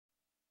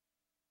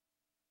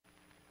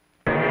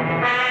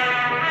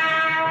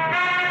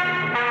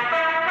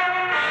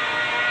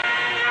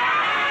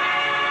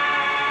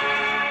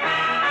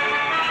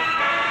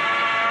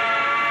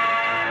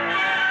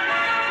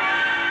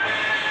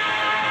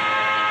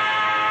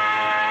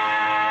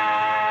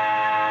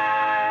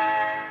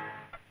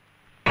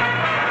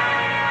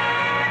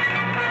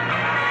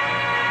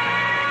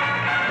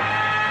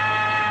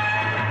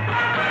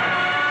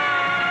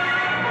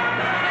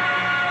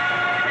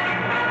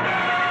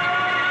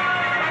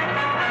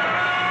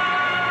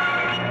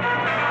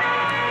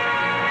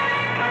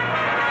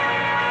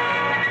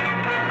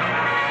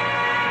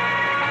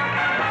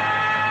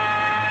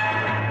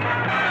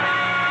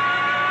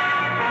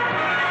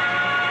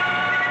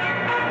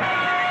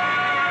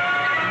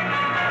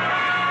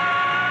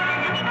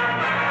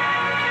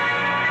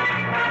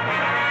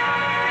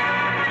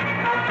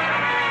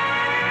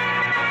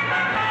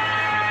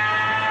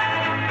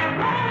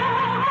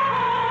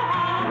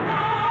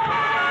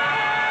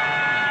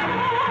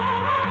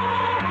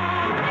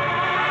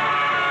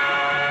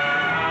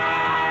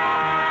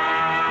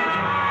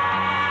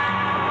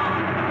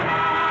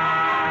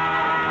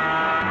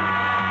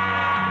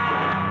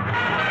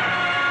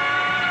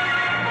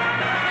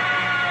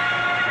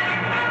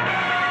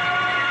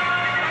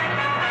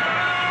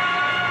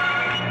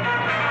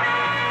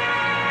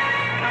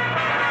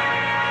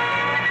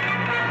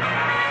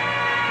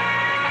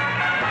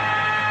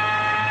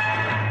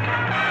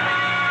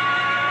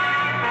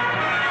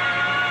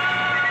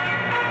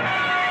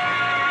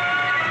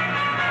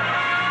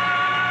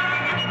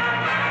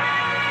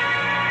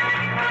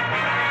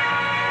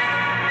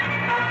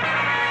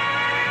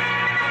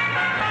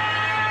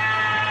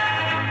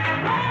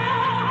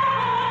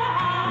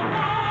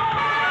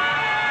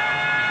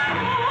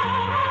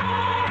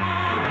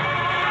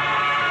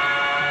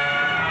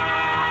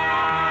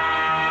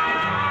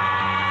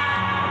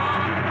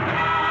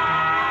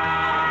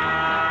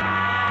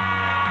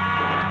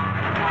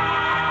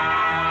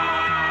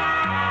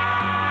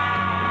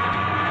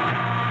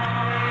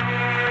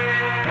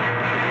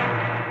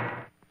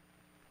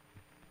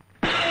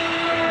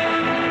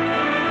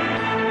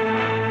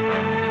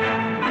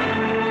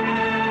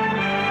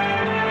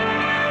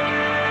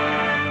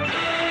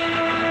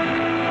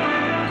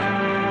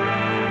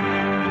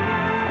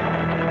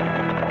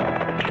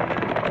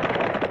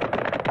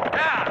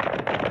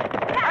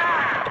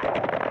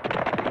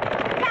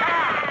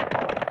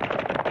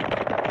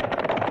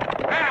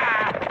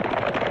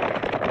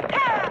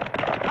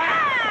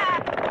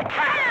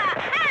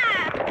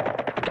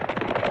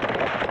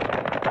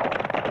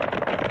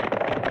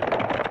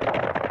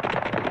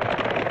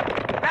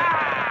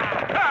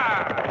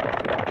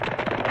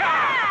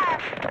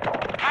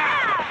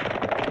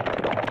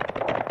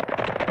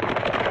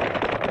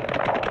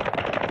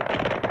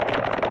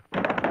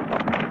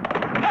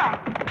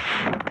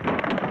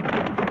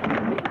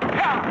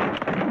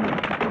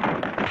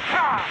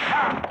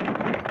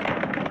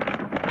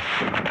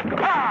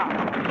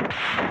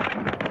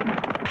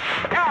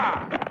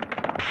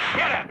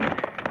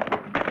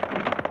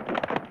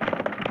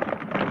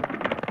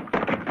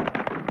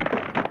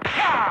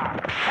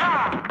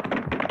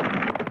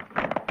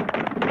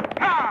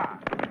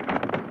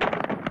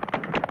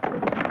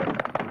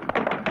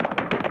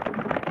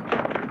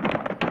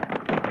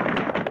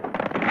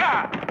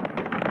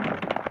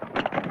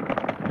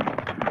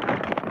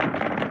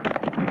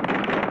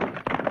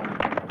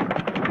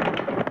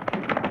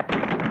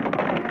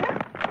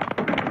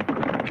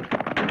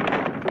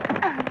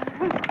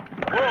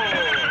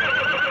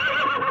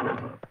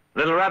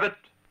Rabbit,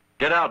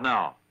 get out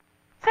now.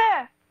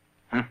 Sir.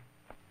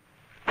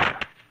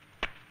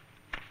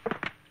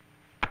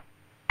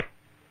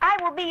 I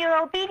will be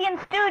your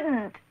obedient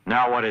student.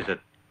 Now what is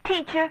it?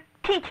 Teacher,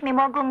 teach me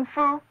more kung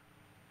fu.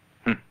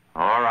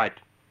 All right.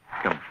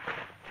 Come.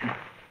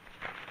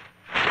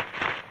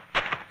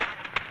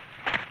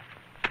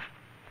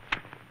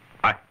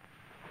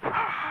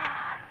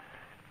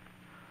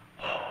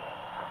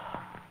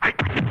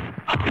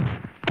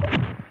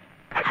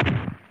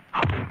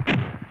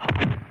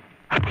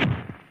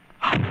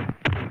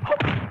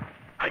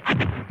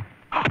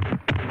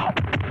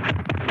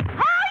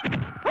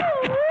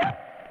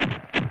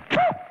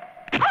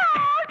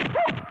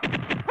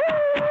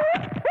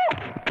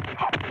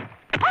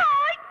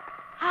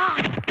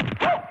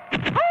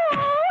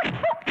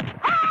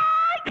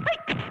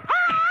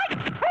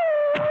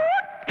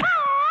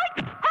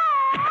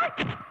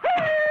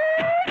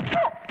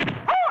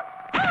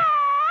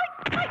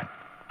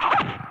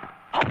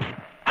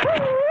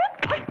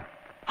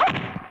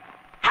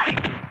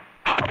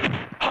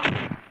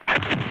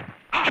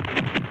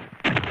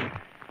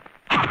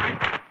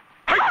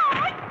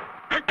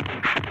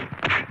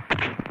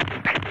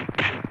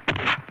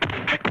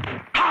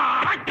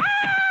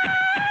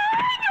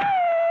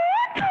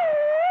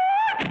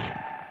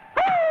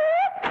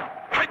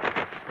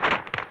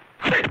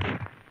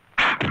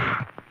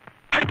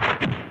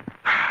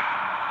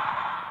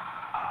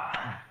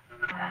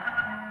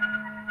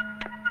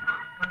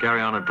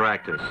 Carry on and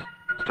practice.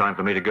 It's time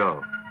for me to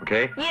go,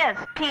 okay?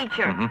 Yes,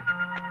 teacher.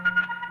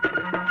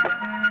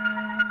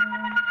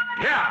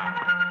 Yeah!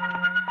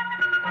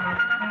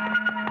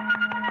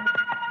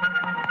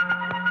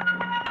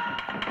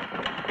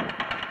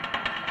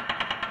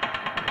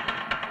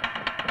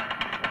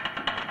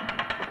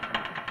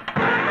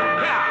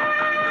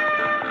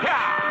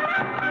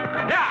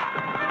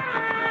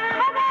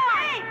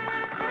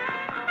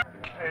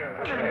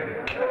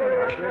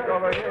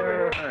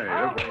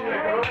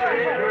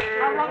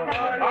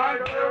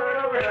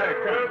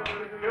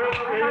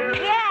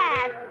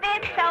 Yes,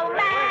 fit so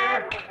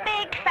man,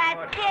 big fat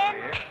chin.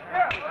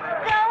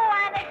 Go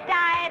on a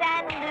diet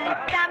and lose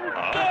some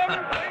skin.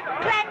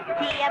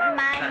 Plenty of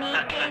money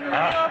in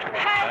your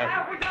purse.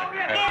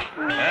 Give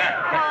me a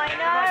coin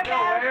or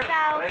else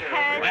I'll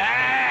curse.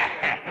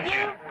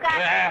 You've got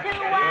to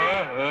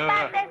work,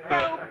 but they're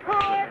so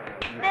poor.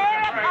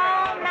 They're up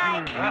all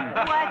night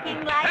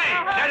working like a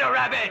horse. Hey, little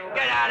rabbit,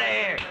 get out of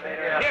here.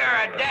 You're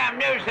a damn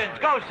nuisance.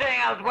 Go sing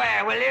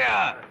elsewhere, will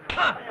you?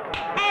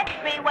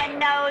 Everyone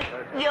knows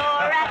you're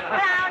a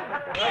clown.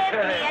 Give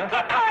me a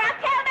tip or I'll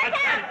tell the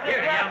town. You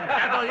young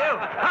devil, you.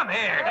 Come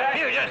here.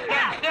 You just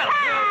stand still.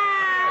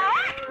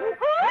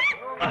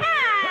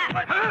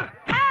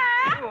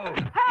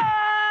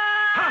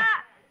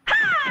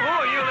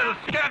 Oh, you little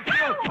scamp,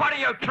 you. What are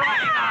you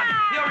trying on?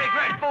 You'll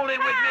regret fooling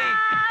with me.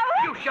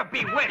 You should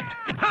be whipped.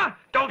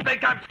 Don't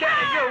think I'm scared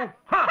of you.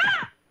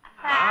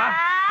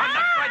 I'm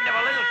not frightened of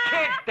a little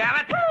kid, damn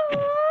it.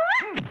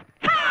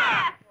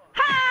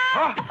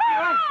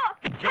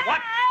 You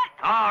what?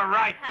 All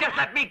right, just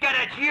let me get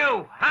at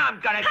you. I'm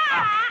gonna...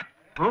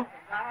 Huh?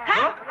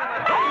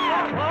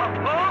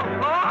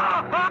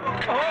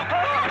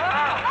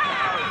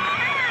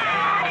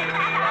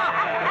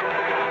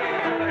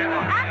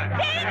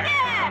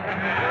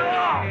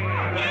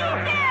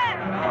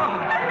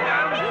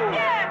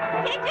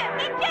 Teacher,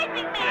 he's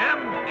chasing me.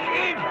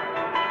 Kid?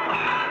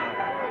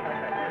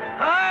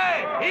 Hey,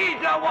 he's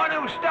the one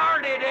who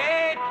started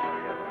it.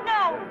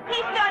 No, he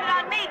started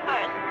on me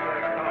first.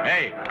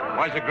 Hey,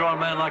 why's a grown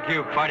man like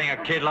you fighting a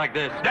kid like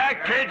this?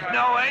 That kid's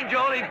no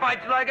angel. He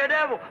fights like a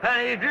devil.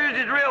 And he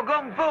uses real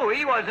kung fu.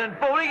 He wasn't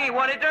fooling. He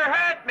wanted to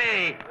hurt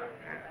me.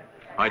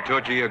 I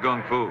taught you your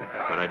kung fu,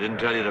 but I didn't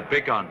tell you to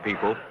pick on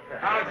people.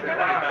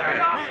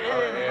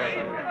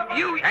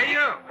 Hey,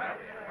 you!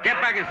 Get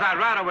back inside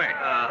right away.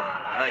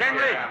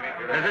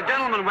 Chiang-Lung, there's a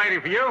gentleman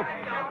waiting for you.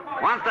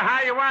 Wants to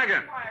hire your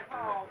wagon.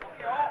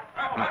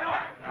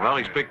 Well,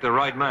 he's picked the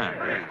right man.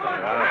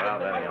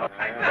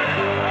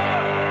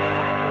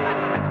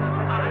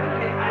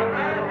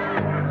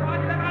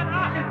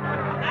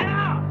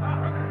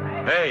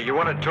 Hey, you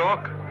want to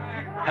talk?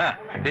 Huh.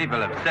 People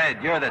have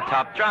said you're the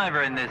top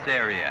driver in this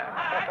area.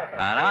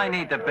 And I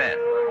need the best.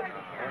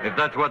 If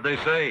that's what they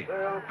say,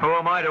 who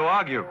am I to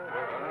argue?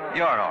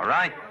 You're all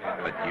right,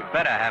 but you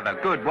better have a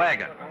good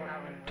wagon.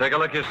 Take a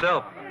look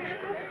yourself.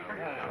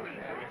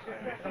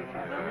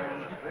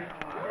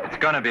 It's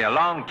gonna be a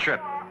long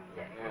trip.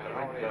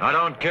 I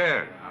don't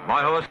care.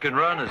 My horse can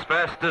run as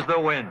fast as the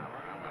wind.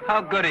 How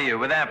good are you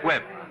with that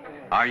whip?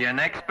 Are you an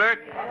expert?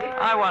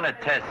 I want to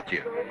test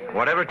you.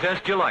 Whatever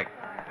test you like.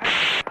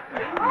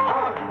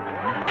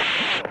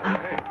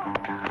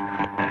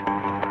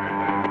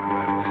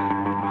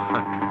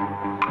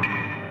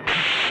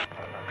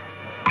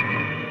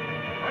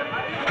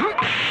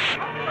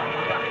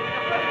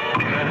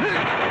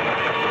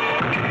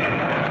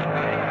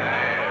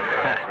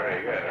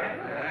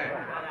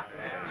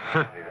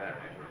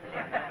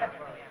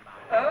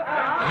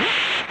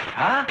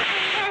 Huh?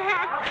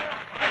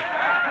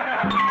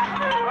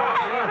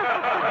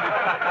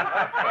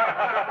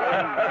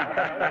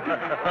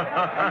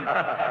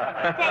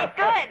 Tastes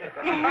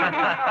good.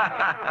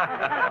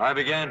 I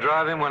began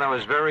driving when I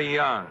was very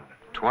young.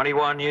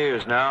 21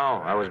 years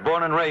now. I was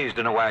born and raised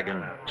in a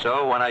wagon.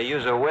 So when I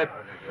use a whip,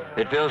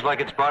 it feels like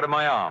it's part of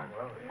my arm.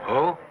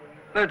 Oh?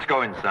 Let's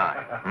go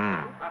inside.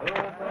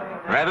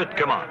 Rabbit,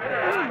 come on.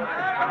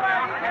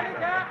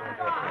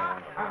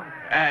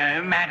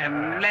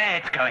 Madam,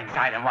 let's go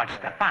inside and watch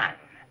the fun.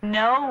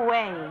 No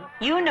way.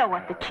 You know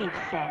what the chief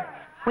said.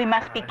 We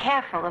must be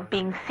careful of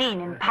being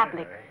seen in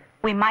public.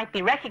 We might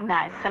be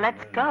recognized, so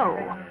let's go.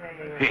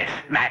 Yes,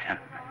 madam.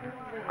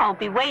 I'll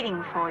be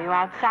waiting for you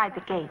outside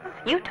the gates.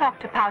 You talk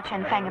to Pao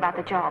Chen Fang about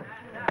the job.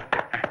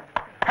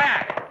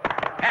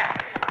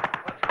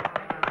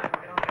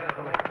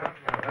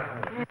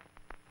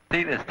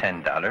 See this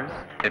 $10?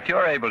 If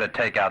you're able to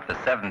take out the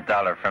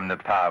 $7 from the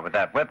Pa with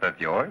that whip of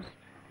yours,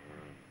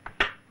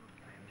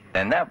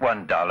 then that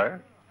 $1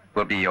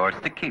 will be yours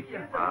to keep.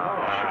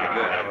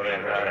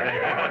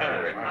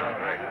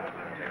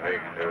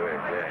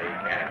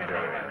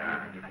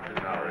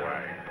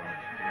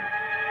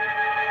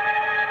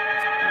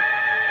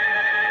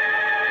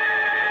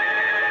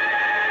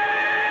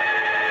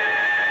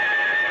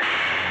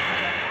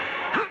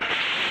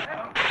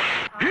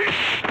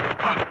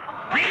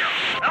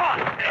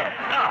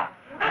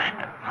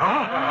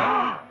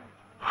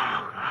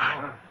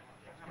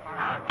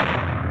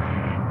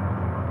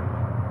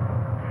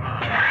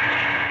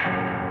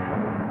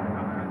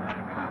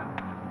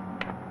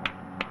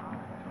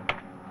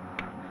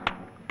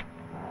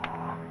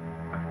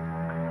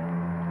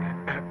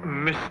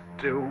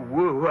 Mr.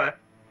 Wu,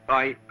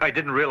 I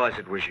didn't realize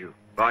it was you.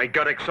 I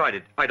got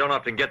excited. I don't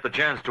often get the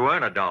chance to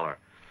earn $1.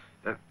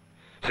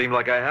 Seemed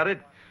like I had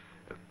it,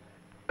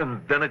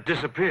 and then it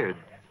disappeared.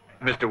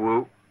 Mr.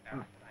 Wu,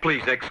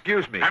 please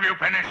excuse me. Have you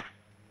finished?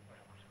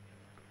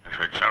 You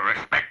should show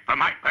respect for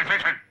my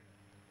position.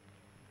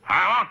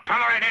 I won't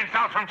tolerate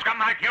insults from scum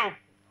like you.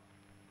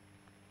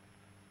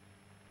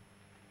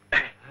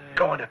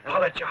 Go and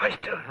apologize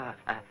to her.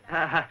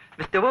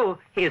 Mr. Wu,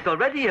 he has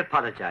already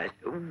apologized.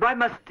 Why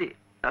must he...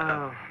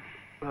 Down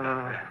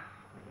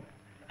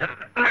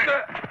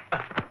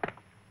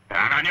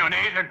on your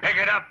knees and pick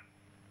it up.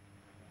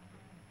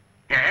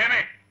 You hear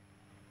me?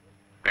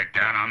 Get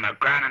down on the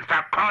ground and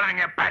stop crawling,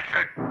 you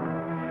bastard.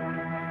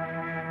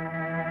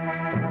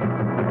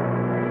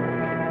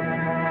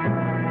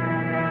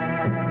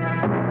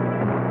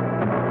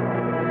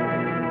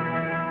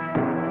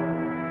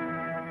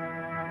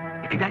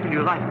 If he value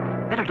your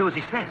life, better do as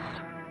he says.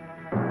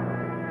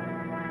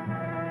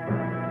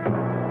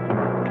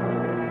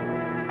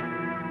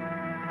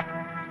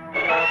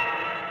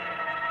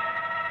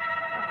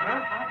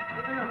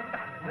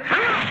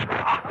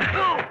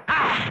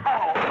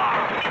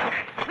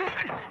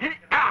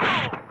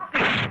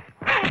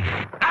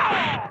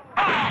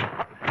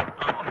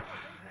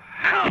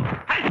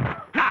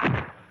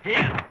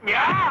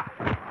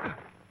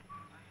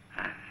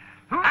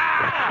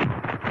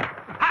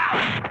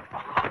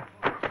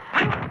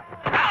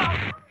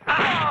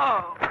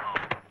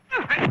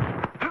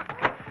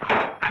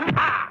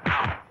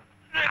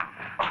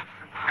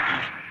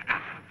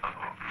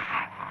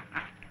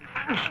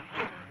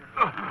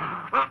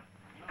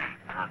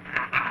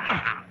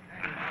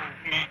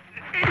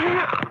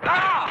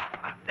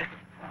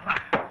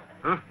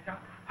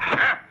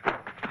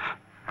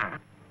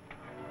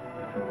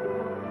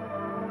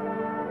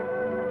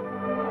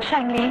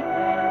 Shang-Li,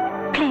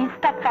 please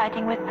stop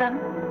fighting with them.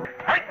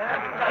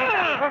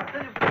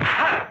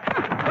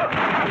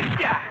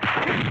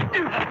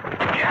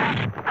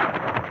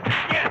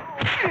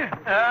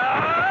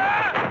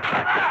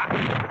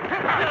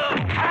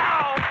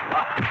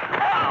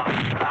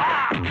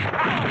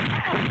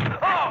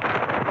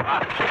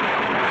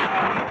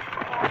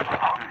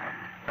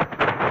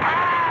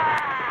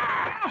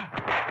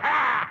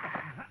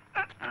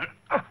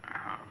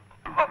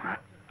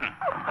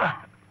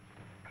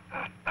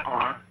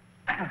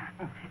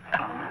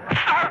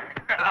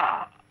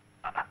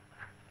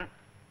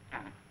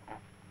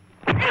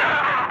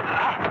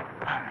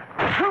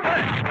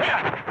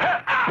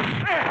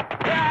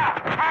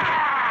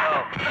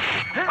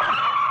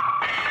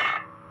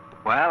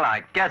 Well,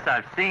 I guess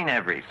I've seen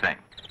everything.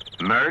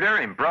 Murder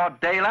in broad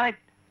daylight?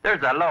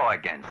 There's a law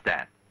against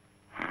that.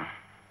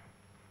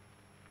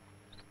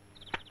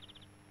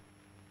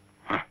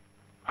 Who the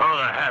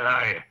hell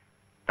are you?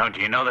 Don't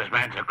you know this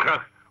man's a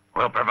crook?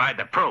 We'll provide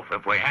the proof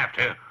if we have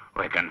to.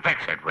 We can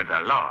fix it with the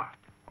law.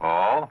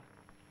 Oh?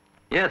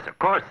 Yes, of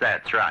course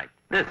that's right.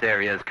 This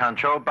area is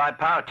controlled by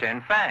Pao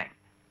Chen Fang.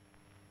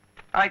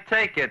 I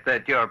take it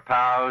that you're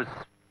Pao's...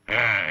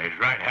 Yeah, his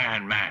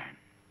right-hand man.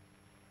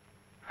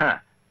 Huh.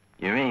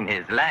 You mean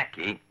his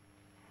lackey?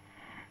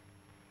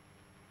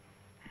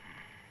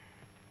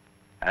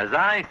 As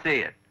I see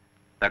it,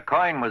 the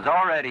coin was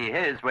already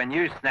his when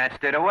you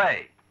snatched it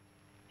away.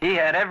 He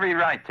had every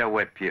right to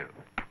whip you.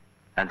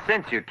 And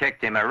since you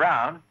kicked him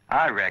around,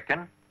 I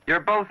reckon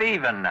you're both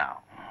even now.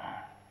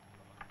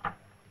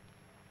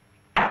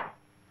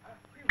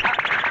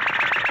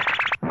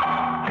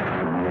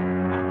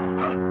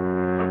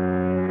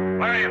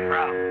 Where are you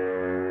from?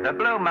 The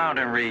Blue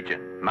Mountain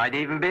region. Might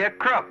even be a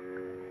crook.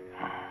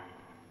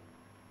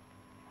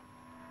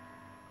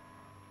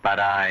 But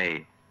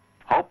I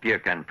hope you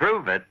can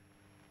prove it.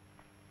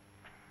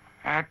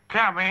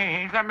 Tell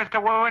me, is that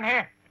Mr. Wu in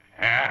here?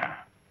 Yeah,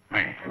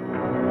 me.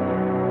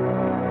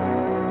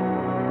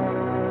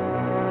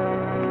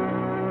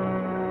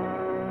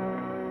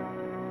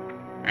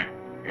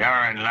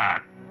 You're in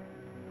luck.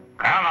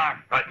 Come on.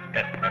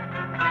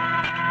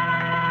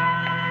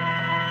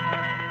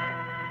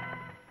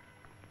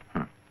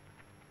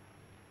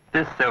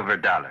 This silver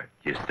dollar,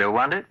 you still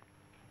want it?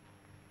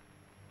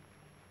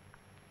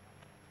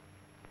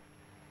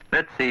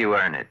 Let's see you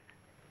earn it.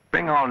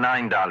 Bring all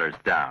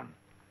 $9 down.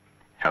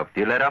 Help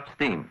you let off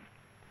steam.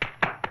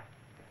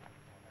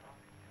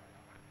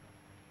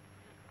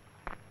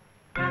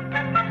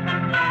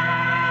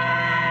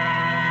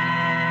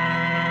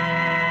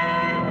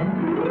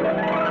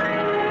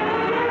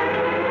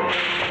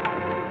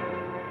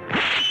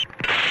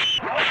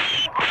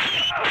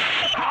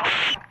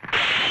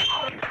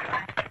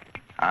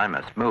 I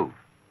must move.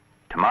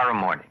 Tomorrow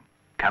morning,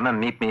 come and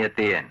meet me at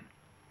the inn.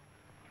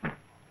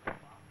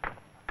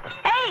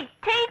 Hey,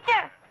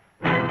 teacher!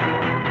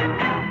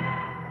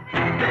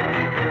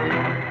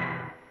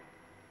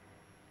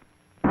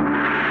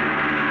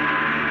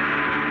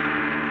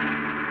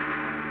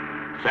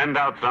 Send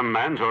out some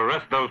men to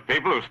arrest those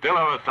people who still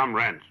owe us some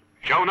rent.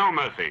 Show no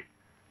mercy.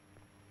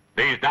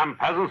 These damn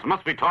peasants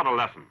must be taught a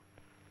lesson.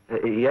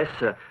 Yes,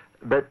 sir.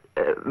 But,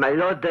 my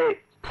lord,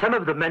 some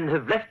of the men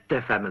have left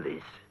their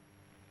families.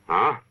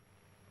 Huh?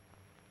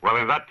 Well,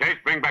 in that case,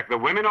 bring back the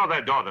women or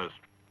their daughters.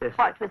 Yes,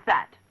 What was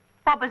that?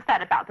 What was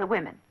that about the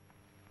women?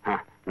 Huh,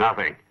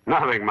 nothing.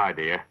 Nothing, my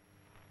dear.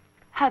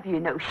 Have you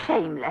no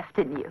shame left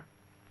in you?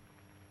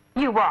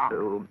 You Wong,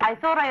 Oh. I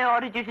thought I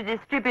ordered you to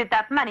distribute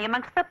that money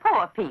amongst the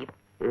poor people.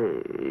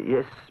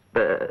 Yes,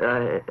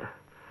 but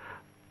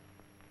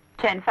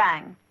Chen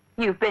Fang,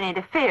 you've been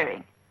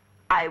interfering.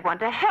 I want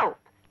to help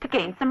to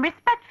gain some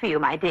respect for you,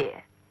 my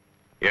dear.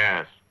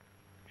 Yes,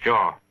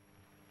 sure.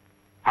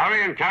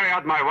 Hurry and carry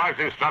out my wife's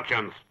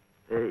instructions.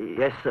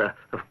 Yes, sir,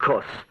 of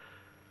course.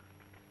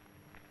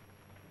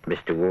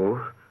 Mr.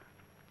 Wu?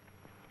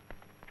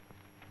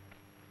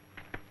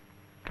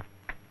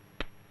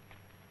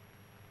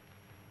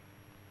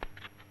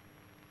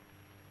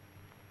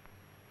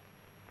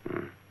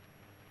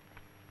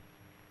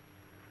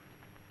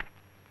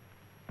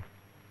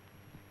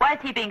 Why is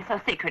he being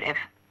so secretive?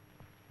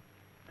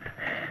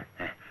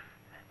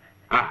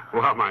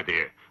 Well, my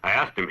dear, I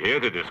asked him here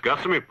to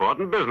discuss some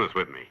important business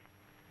with me.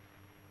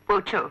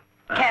 Wu Chu,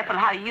 careful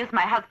how you use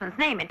my husband's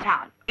name in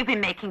town. You've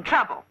been making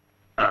trouble.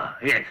 Oh,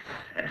 yes,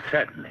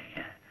 certainly.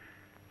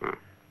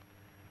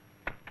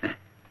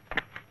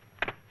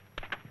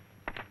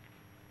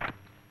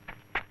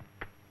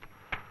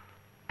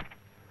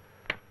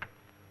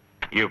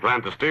 You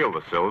plan to steal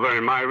the silver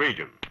in my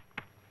region.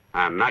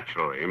 And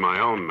naturally, my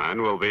own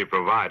men will be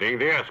providing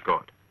the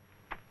escort.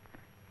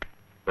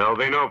 There'll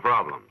be no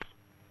problems.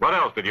 What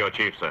else did your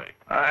chief say?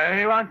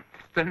 He wants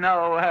to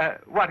know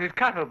what his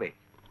cut will be.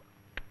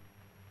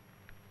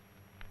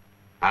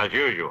 As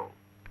usual.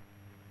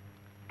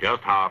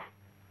 Just half.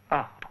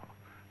 Oh,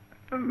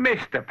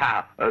 Mr.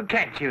 Pao,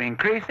 can't you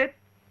increase it?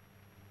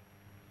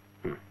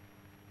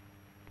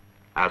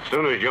 As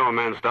soon as your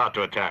men start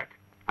to attack,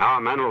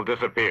 our men will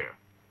disappear.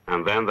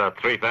 And then the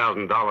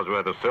 $3,000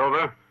 worth of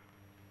silver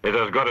is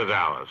as good as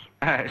ours.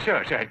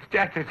 Sure,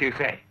 just as you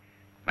say.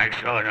 Make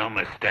sure no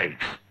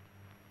mistakes.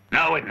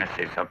 No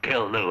witnesses will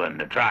kill Lou and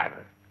the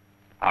driver.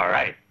 All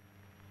right.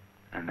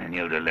 And then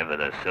you deliver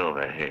the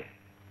silver here.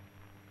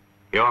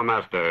 Your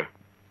master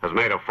has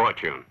made a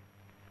fortune.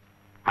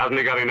 Hasn't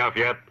he got enough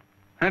yet?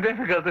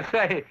 Difficult to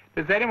say.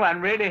 Does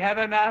anyone really have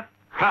enough?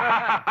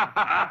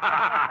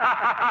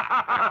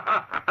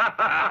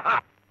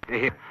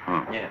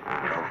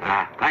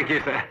 Thank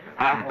you, sir.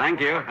 Thank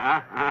you.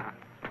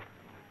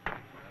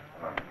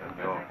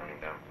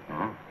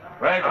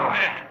 Right.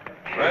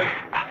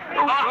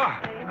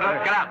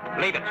 Get out.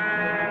 Leave it.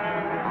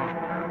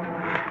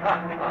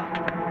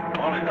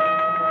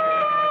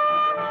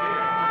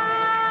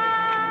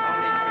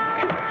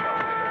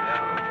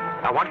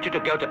 I want you to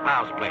go to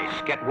Pao's place.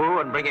 Get Wu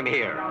and bring him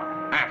here.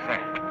 Sir.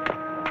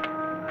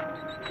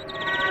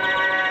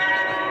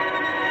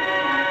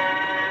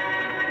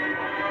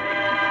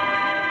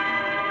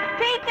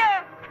 Teacher!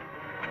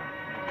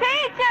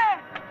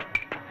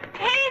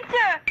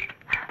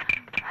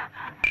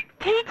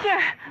 Teacher!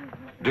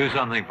 Do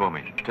something for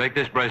me. Take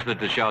this bracelet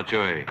to Xiao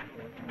Chui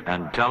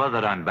and tell her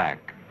that I'm back.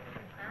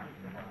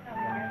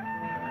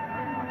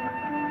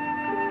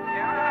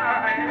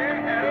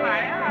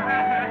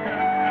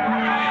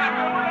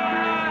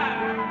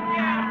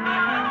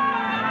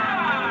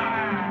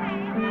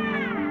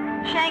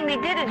 Shang-Li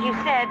did as you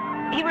said.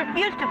 He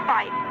refused to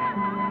fight.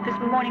 This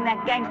morning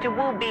that gangster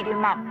Wu beat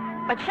him up.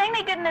 But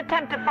Shang-Li didn't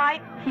attempt to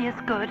fight. He is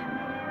good.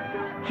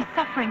 He's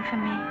suffering for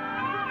me.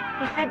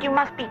 He said you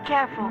must be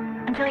careful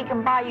until he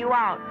can buy you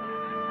out.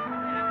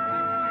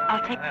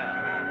 I'll take...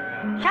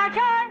 Xiao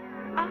Chui!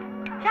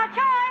 Xiao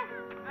Chui!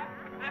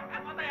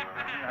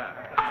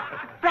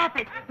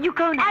 Rapid, you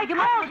go now. You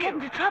mustn't get you.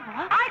 into trouble,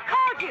 huh? I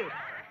called you.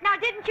 Now,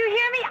 didn't you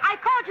hear me? I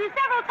called you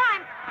several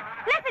times.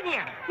 Listen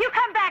here. You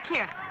come back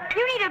here.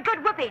 You need a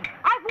good whipping.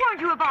 I've warned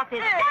you about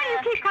this. Why do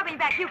you keep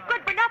coming back, you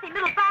good-for-nothing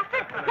little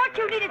bastard? What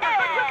you need is a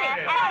good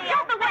whipping.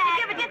 You're the one to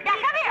give it to. Now,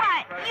 come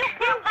here. You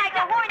feel like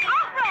a horny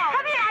afro.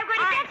 Come here. I'm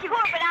going to get you.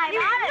 But I'm you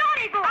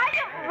naughty boy. I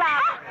just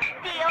rob,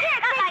 steal,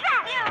 here, like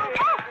you.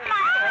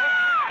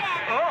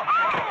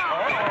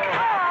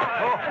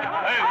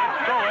 Hey, what's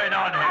going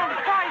on here? I'm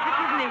sorry,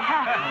 forgive me.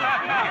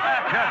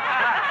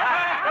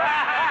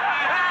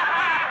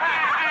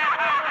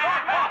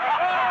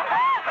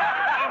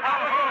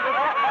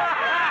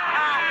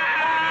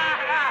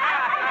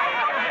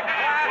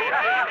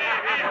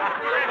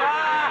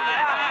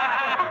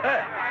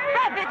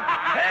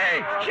 Hey,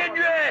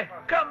 Shinre,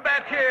 come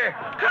back here.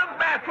 Come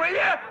back, will you?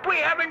 We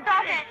haven't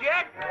finished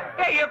yet.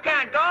 Hey, you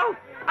can't go.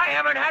 I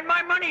haven't had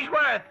my money's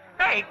worth.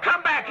 Hey,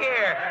 come back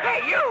here.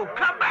 Hey, you,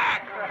 come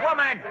back.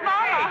 Woman.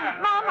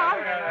 Mama.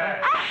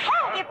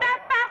 If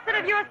that bastard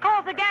of yours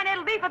calls again,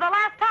 it'll be for the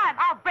last time.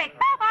 I'll break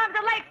both arms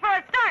and legs for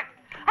a start.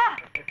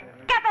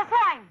 Get the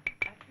swine.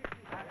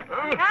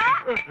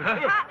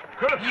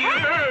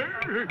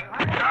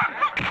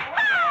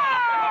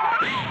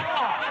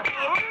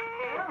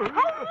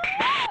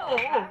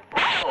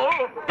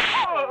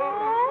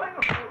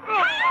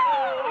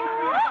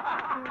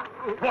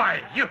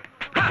 Why, you...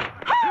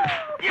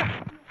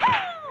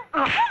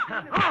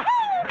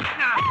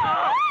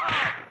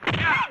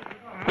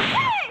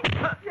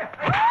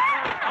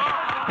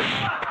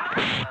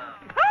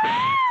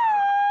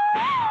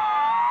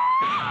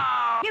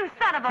 You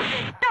son of a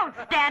bitch, don't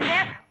stand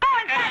there. Go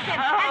and catch him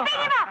and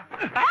beat him up.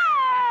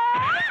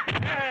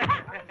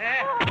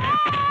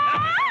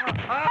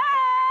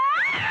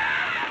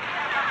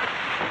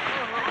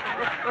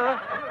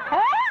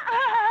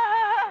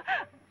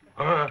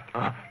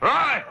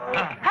 Right,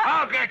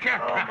 I'll get you.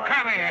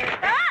 Come here.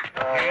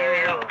 You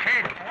little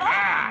kid.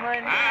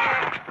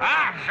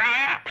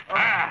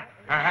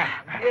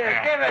 Yeah,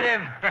 give it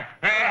him.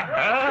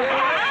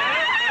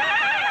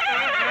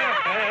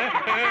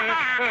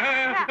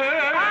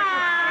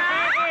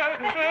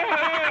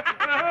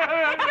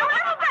 You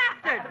little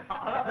bastard!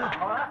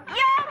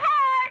 You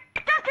whore!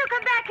 Just you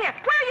come back here.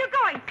 Where are you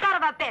going, son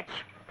of a bitch?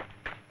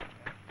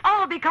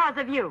 All because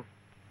of you.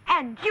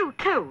 And you,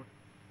 too.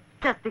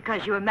 Just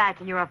because you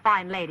imagine you're a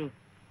fine lady.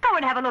 Go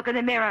and have a look in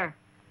the mirror.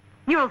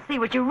 You'll see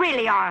what you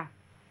really are.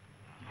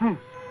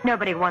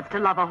 Nobody wants to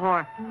love a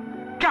whore.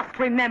 Just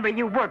remember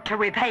you work to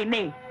repay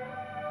me.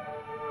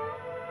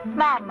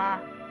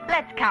 Mama,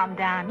 let's calm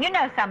down. You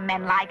know some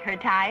men like her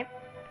type.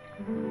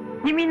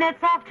 You mean that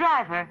soft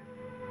driver?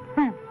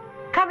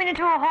 Coming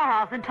into a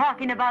whorehouse and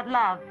talking about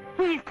love.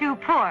 He's too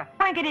poor.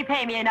 When can he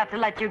pay me enough to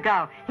let you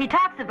go? He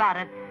talks about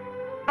it,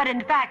 but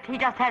in fact, he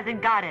just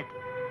hasn't got it.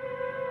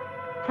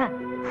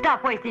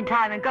 Stop wasting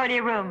time and go to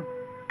your room,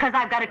 because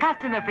I've got a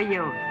customer for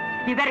you.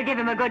 You better give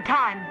him a good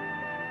time.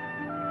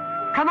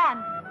 Come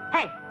on.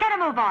 Hey, get a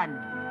move on.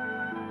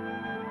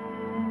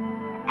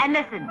 And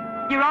listen,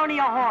 you're only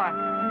a whore,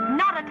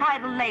 not a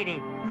titled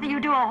lady. So you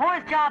do a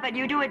whore's job and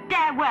you do it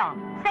damn well.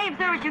 Same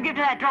service you give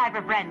to that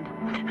driver friend.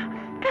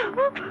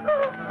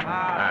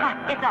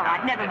 It's all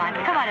right, never mind.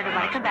 Come on,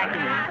 everybody, come back to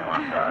me.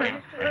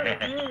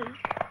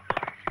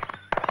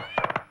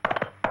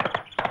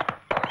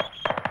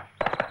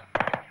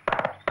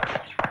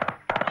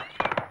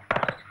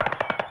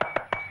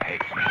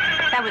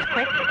 That was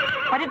quick.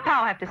 What did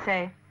Pao have to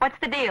say? What's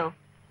the deal?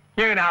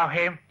 You know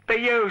him. The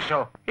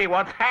usual. He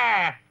wants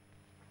hair.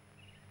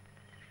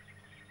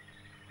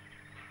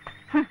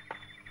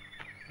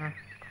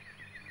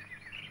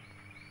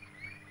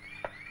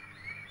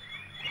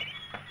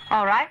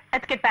 All right,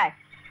 let's get back.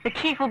 The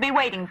chief will be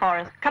waiting for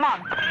us. Come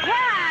on.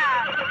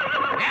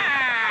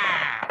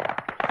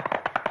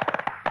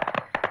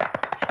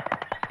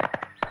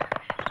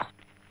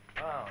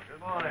 Oh, good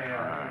morning.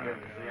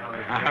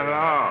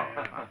 Hello.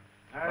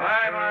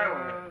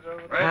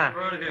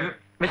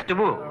 Mr.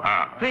 Wu,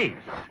 please.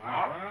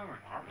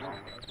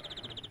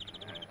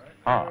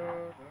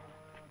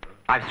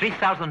 I've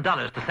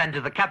 $3,000 to send to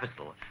the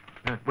capital.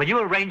 Will you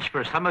arrange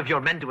for some of your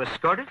men to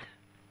escort it?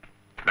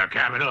 The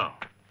capital?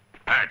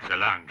 That's a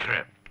long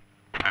trip.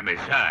 And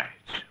besides,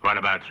 what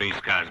about Three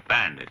Scars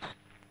bandits?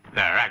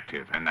 They're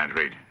active in that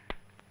region.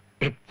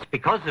 It's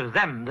because of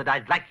them that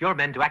I'd like your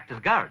men to act as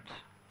guards.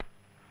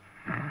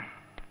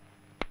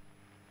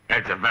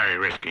 It's a very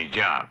risky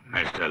job,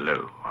 Mr.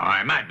 Liu.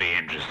 I might be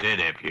interested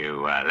if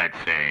you, let's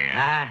say...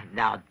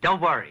 Now, don't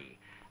worry.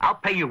 I'll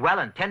pay you well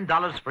and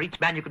 $10 for each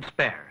man you can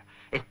spare.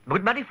 It's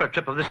good money for a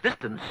trip of this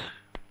distance.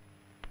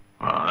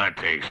 Well, that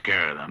takes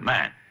care of the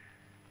men.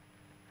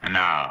 And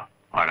now,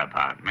 what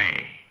about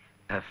me?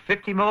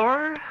 50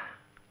 more?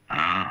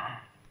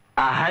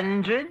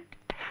 100?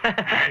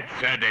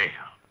 That's a deal.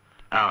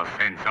 I'll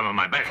send some of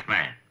my best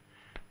men.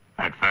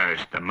 But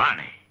first, the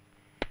money.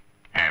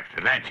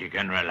 After that, you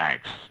can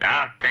relax.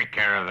 I'll take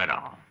care of it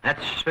all.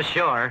 That's for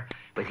sure.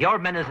 With your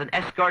men as an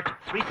escort,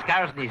 Three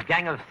Scars and his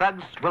gang of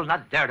thugs will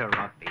not dare to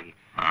rob me.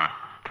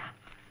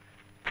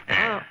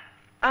 Yeah.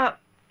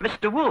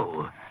 Mr.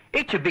 Wu,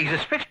 each of these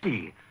is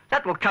 50.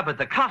 That will cover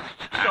the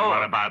costs, And so...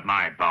 what about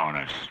my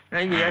bonus?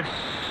 Yes.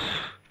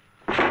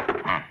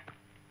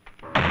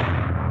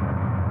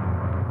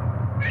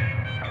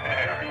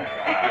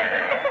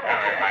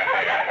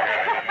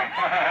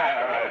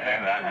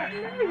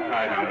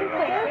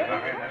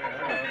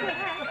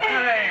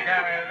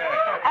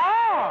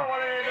 Oh,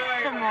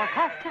 some more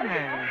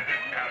customers.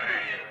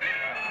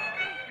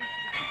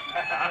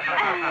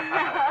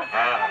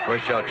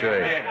 Where's Xiao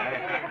Chui?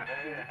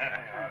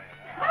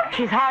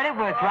 She's hard at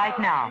work right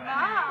now.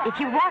 If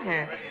you want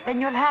her,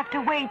 then you'll have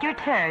to wait your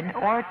turn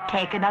or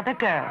take another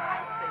girl.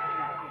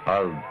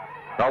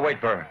 I'll wait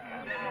for her.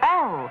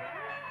 Oh,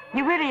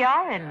 you really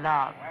are in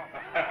love.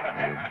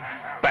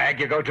 Bag,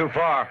 you go too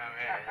far.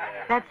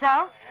 That's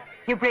so?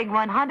 You bring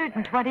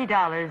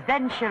 $120,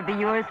 then she'll be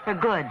yours for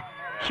good.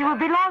 She will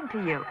belong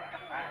to you.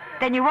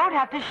 Then you won't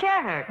have to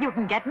share her. You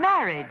can get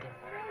married.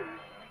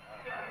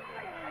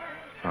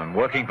 I'm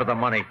working for the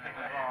money.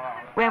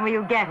 When will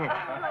you get it?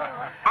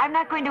 I'm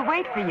not going to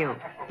wait for you.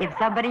 If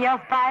somebody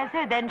else buys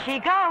her, then she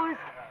goes.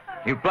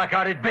 You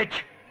black-hearted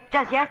bitch.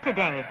 Just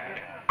yesterday,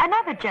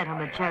 another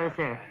gentleman chose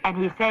her, and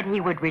he said he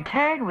would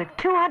return with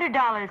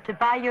 $200 to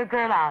buy your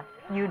girl out.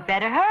 You'd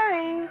better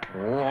hurry.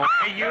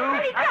 Hey,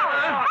 you?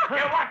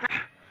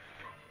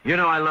 You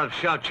know I love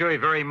Xiao Chui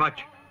very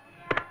much.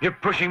 You're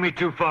pushing me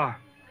too far.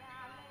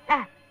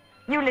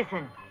 You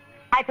listen.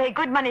 I pay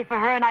good money for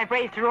her, and I've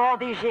raised her all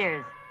these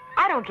years.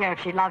 I don't care if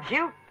she loves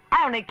you.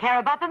 I only care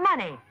about the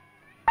money.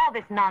 All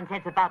this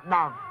nonsense about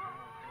love.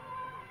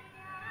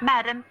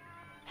 Madam,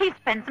 he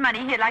spends money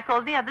here like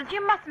all the others.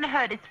 You mustn't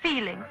hurt his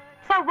feelings.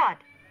 So what?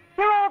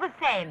 You're all the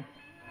same.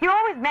 You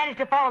always manage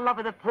to fall in love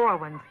with the poor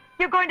ones.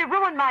 You're going to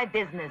ruin my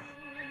business.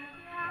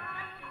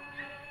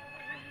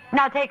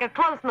 Now take a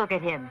close look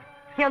at him.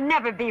 He'll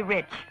never be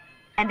rich.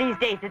 And these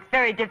days it's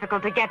very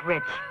difficult to get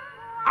rich.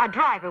 A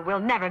driver will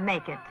never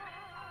make it.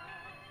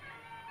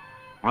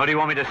 What, do you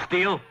want me to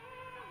steal?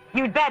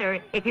 You'd better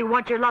if you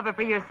want your lover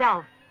for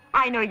yourself.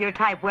 I know your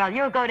type well.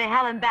 You'll go to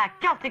hell and back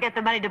just to get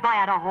the money to buy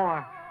out a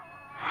whore.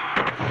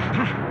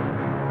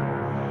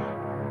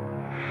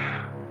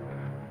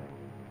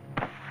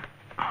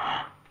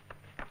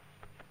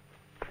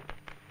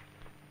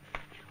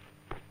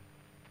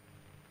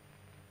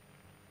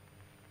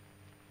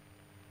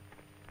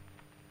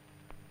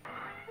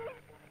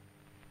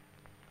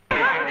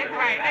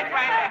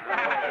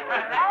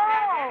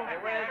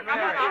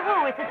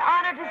 It's an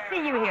honor to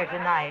see you here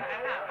tonight.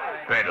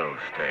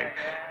 Fiddlesticks.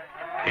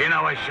 You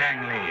know where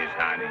Chiang-Lung is,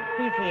 honey?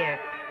 He's here.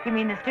 You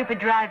mean the stupid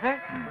driver?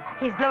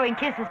 He's blowing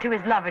kisses to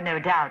his lover, no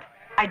doubt.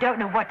 I don't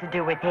know what to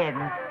do with him.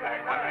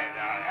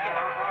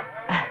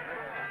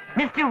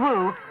 Mr.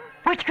 Wu,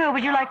 which girl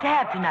would you like to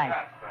have tonight?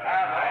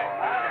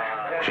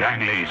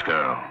 Chiang-Lung's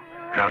girl,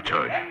 Xiao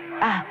Chui.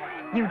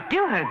 You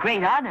do her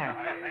great honor.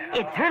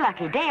 It's her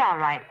lucky day, all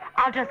right.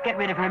 I'll just get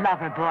rid of her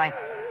lover boy.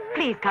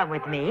 Please come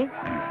with me.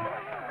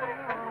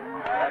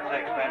 That's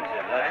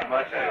expensive. That's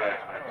much too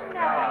expensive.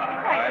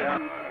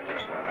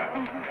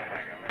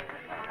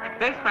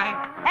 This way.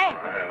 Hey,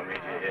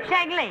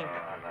 Chiang-Lung,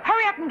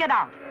 hurry up and get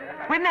out.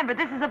 Remember,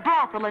 this is a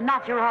brothel and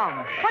not your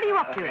home. What are you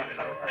up to?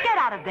 Get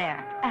out of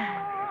there.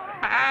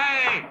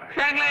 Hey,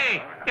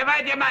 Chiang-Lung, you've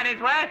had your money's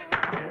worth.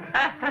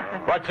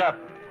 What's up?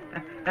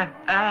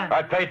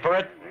 I paid for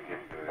it.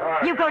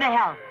 You go to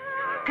hell,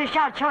 because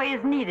Xiao Chui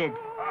is needed.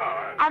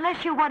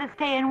 Unless you want to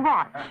stay and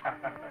watch.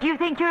 Do you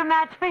think you're a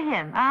match for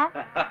him, huh?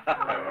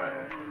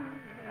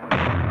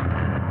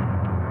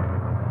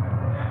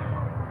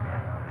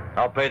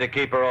 I'll pay to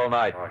keep her all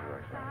night.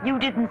 You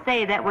didn't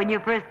say that when you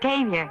first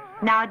came here.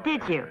 Now,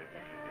 did you?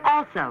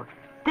 Also,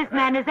 this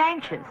man is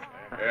anxious.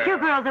 You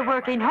girl's a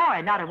working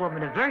whore, not a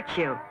woman of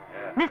virtue.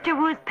 Mr.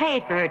 Wu's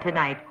paid for her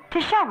tonight to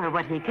show her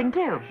what he can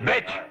do.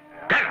 Bitch!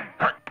 Get him!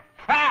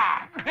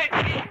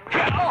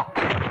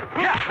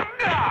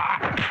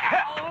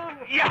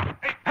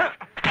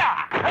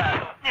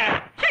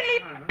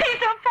 Chiang-Lung, please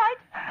don't fight.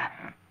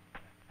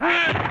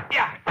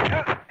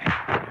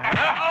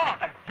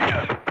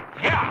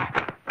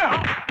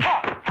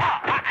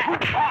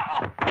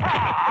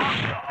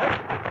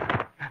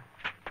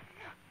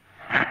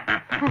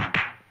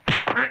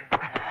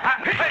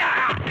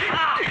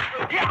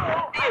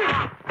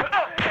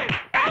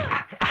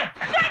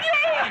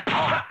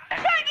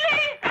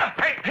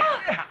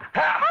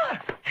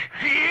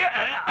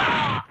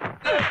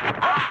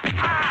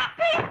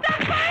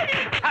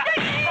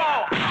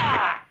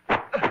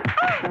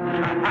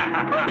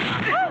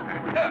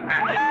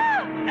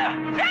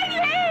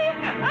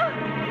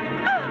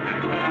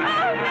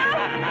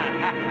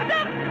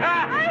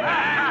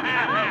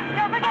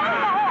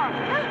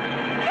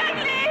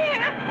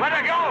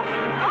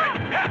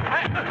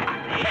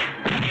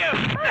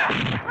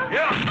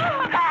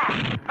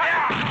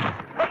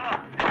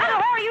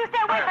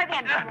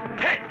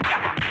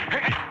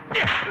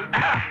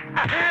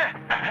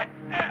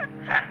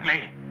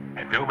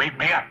 If you beat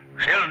me up,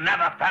 she'll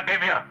never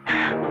forgive you.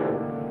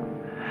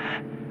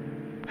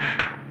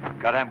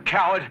 Goddamn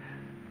coward.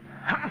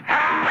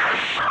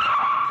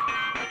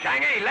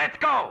 Chiang-Lung, let's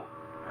go.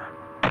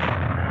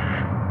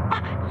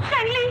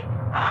 Shang-Li!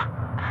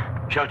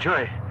 Xiao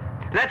Chui.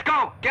 Let's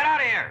go! Get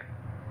out of here!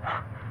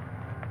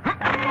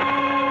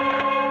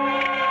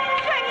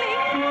 Shang-Li!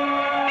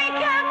 Be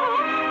careful!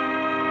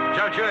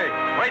 Xiao Chui,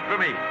 wait for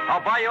me.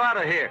 I'll buy you out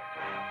of here.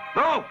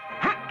 Move!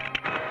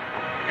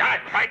 Got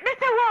it, fight.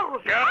 Mr. Wu!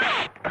 Yeah.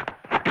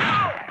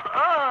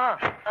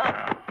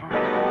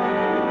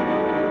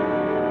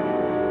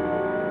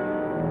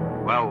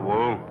 Well,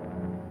 Wu,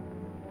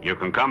 you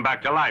can come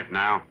back to life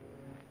now.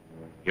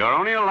 You're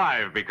only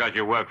alive because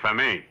you work for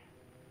me.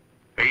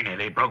 He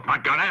nearly broke my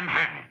goddamn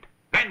hand.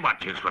 Then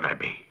what use would I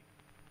be?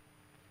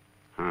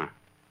 Huh.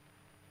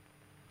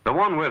 The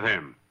one with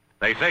him.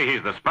 They say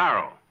he's the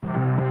Sparrow.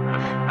 A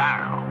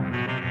sparrow.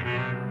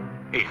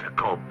 He's a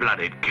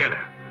cold-blooded killer.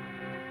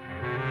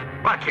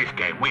 What's his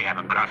game? We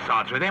haven't crossed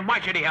swords with him. Why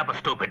should he help a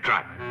stupid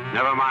driver?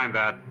 Never mind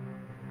that.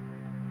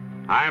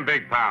 I'm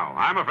Big Pow.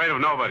 I'm afraid of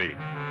nobody.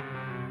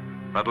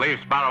 But leave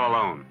Sparrow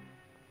alone.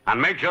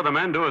 And make sure the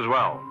men do as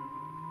well.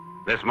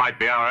 This might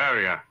be our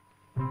area.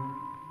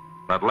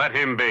 But let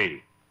him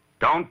be.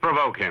 Don't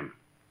provoke him.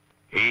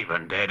 He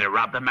even dared to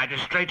rob the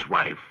magistrate's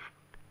wife.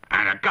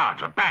 And the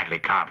guards were badly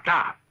carved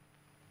up.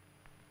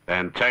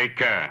 Then take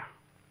care.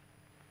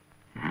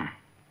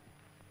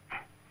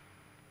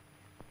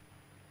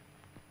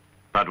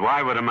 But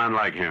why would a man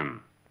like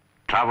him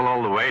travel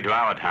all the way to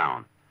our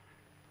town?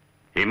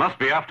 He must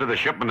be after the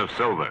shipment of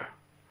silver.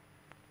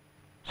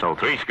 So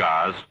Three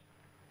Scars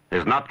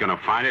is not going to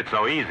find it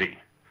so easy.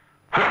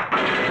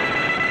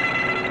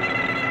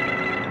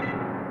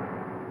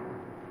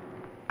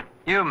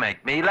 You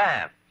make me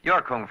laugh.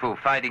 Your kung fu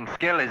fighting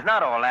skill is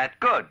not all that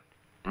good.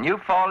 And you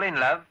fall in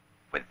love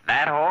with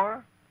that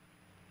whore?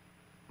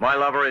 My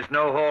lover is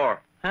no whore.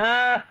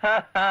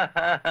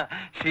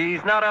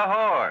 She's not a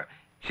whore.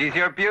 She's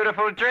your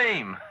beautiful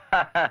dream.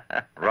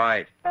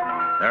 Right.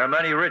 There are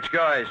many rich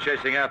guys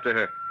chasing after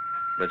her.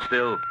 But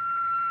still,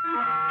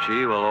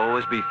 she will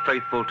always be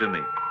faithful to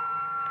me.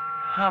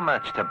 How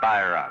much to buy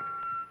her out?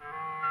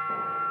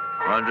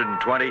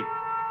 120.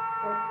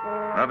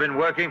 I've been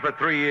working for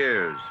 3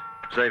 years,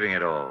 saving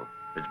it all.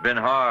 It's been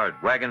hard.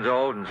 Wagon's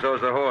old and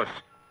so's the horse.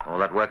 All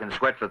that work and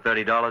sweat for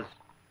 $30.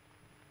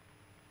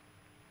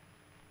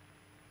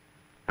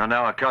 And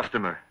now a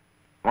customer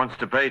wants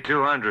to pay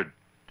 200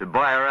 to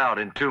buy her out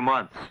in 2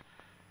 months.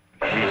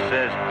 She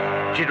says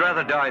she'd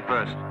rather die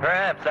first.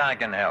 Perhaps I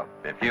can help.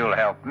 If you'll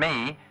help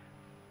me,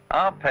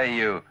 I'll pay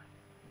you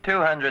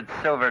 200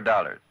 silver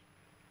dollars.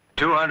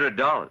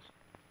 $200?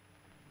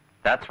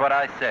 That's what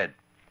I said.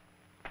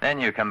 Then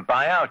you can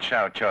buy out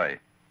Xiao Chui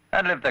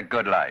and live the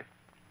good life.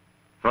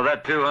 For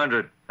that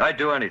 200, I'd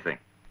do anything.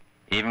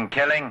 Even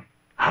killing?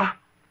 Huh?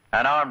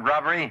 An armed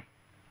robbery?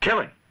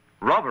 Killing?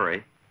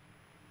 Robbery?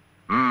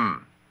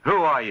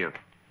 Who are you?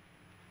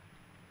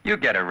 You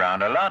get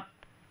around a lot.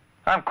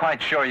 I'm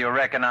quite sure you'll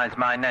recognize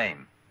my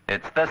name.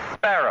 It's the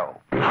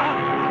Sparrow.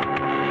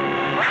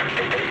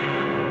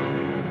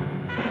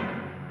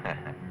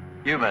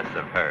 You must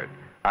have heard.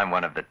 I'm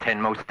one of the 10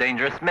 most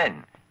dangerous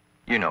men.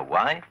 You know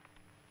why?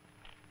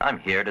 I'm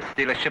here to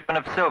steal a shipment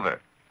of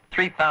silver.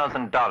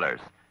 $3,000.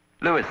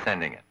 Lewis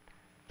sending it.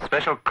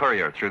 Special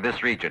courier through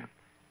this region.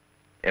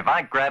 If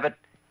I grab it,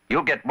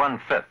 you'll get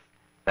 1/5.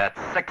 That's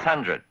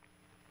 600.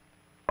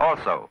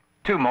 Also,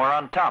 2 more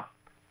on top.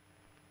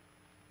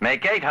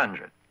 Make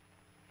 800.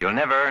 You'll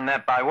never earn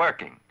that by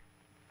working.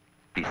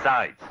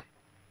 Besides,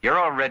 you're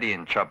already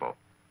in trouble.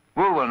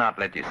 Wu will not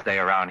let you stay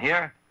around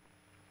here.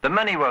 The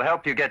money will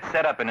help you get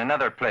set up in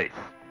another place.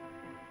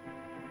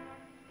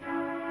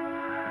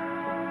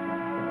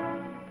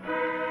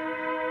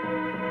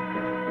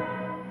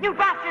 You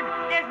bastard!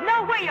 There's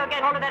no way you'll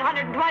get hold of that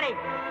 120!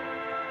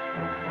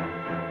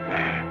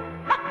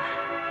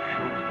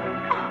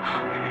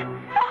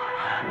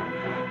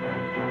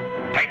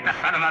 Take the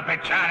son of a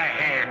bitch out of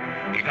here.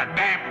 He's a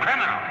damn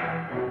criminal.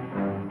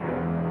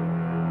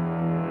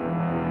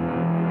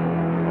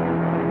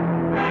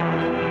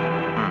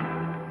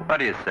 What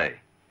do you say?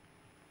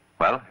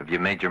 Well, have you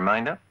made your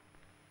mind up?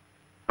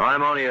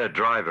 I'm only a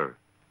driver.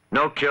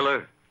 No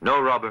killer, no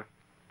robber.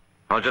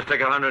 I'll just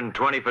take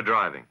 120 for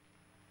driving.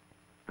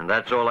 And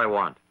that's all I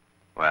want.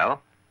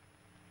 Well,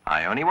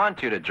 I only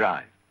want you to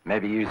drive.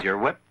 Maybe use your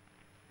whip.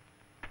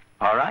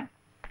 All right?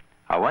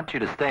 I want you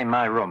to stay in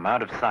my room,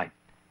 out of sight.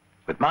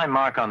 With my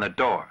mark on the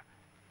door.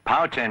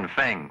 Pao Chen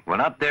Feng will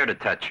not dare to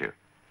touch you.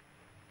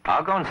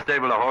 I'll go and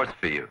stable a horse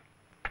for you.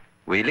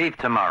 We leave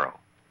tomorrow.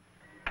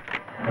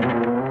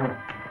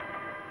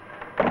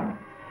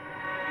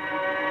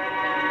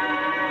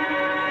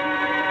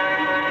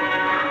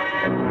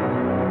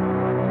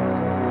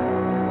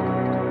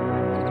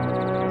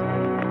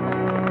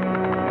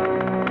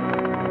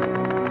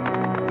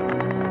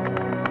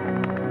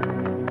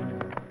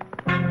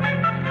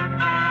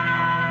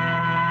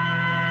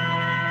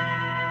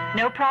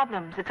 No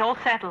problems. It's all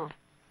settled.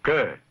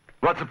 Good.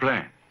 What's the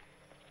plan?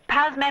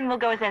 Pao's men will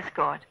go as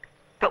escort.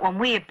 But when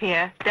we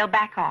appear, they'll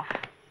back off.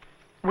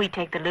 We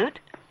take the loot,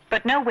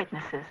 but no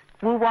witnesses.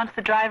 Wu wants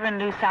the driver in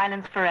loose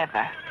silence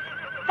forever.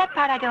 That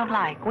part I don't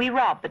like. We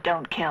rob, but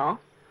don't kill.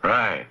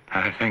 Right.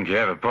 I think you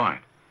have a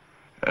point.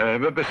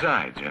 But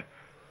besides,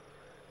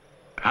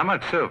 how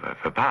much silver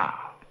for Pao?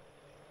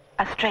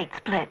 A straight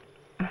split.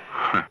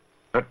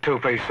 That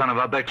two-faced son of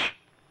a bitch.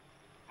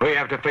 We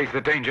have to face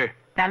the danger.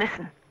 Now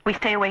listen, we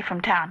stay away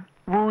from town.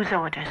 Wu's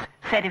orders.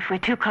 Said if we're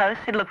too close,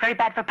 it'll look very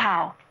bad for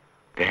Pao.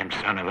 Damn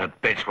son of a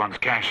bitch wants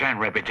cash and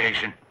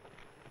reputation.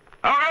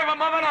 All right, we're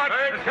moving on.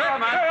 Let's go,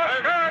 man.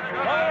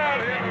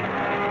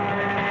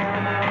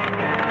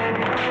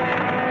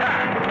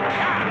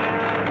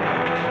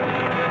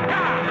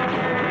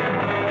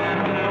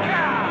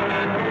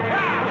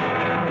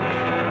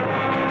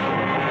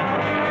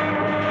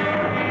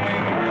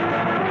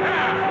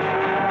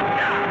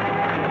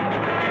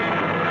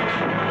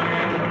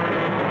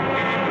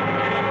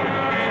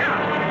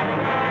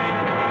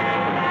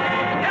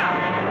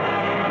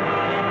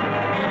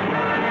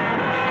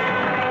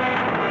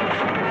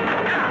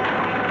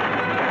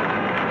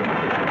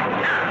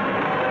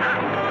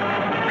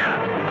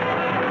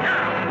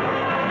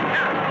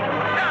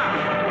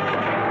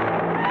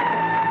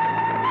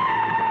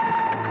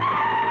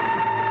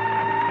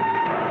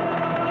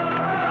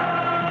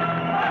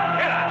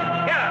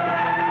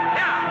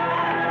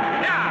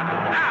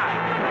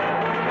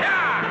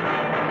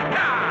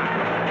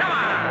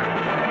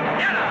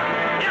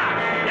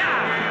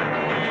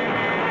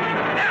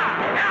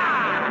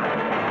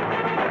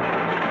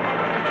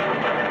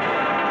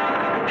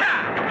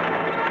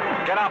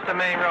 The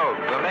main road.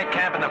 We'll make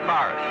camp in the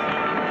forest.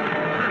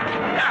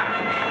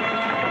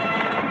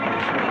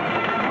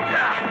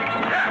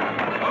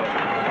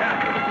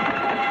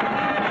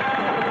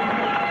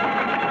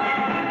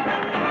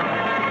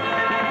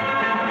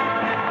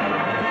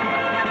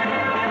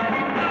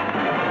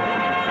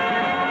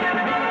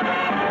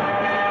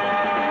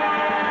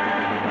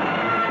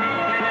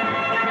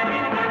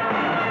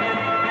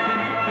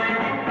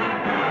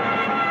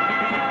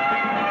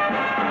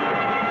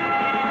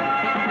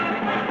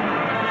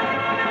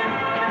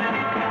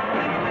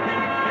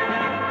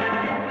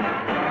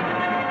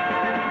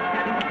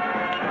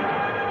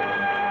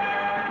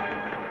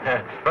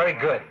 Very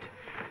good.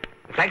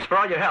 Thanks for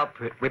all your help.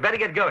 We better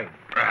get going.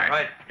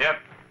 Right. Yep.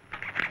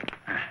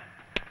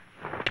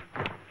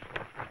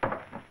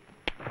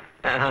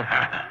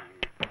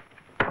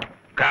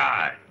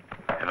 God,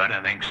 if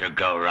anything should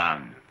go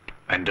wrong,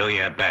 then do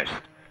your best.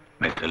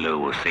 Mr. Liu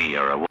will see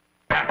you're a...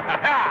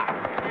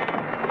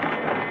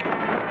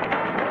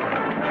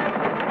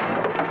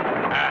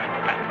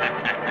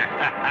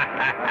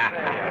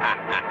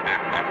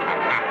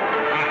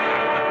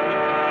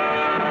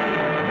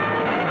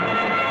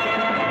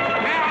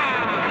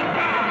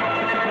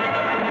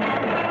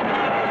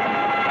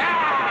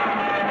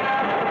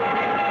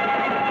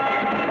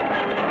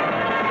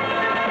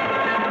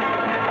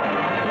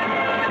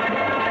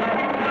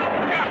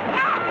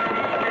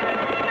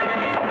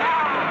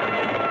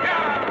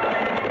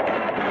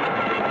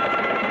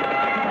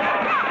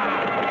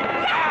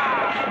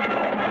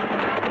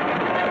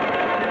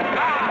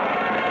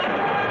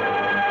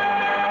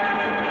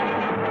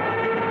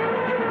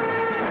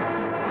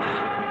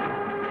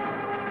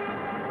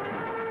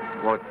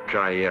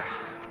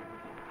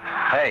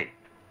 Hey,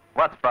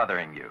 what's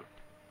bothering you?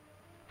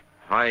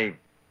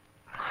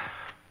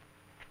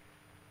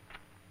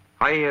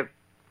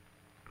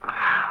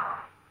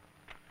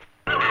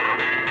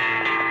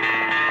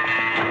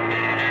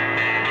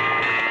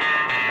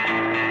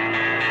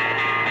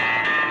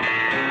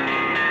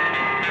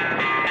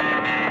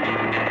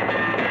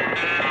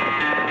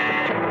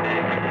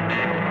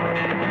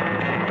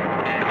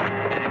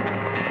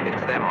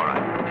 It's them, all right.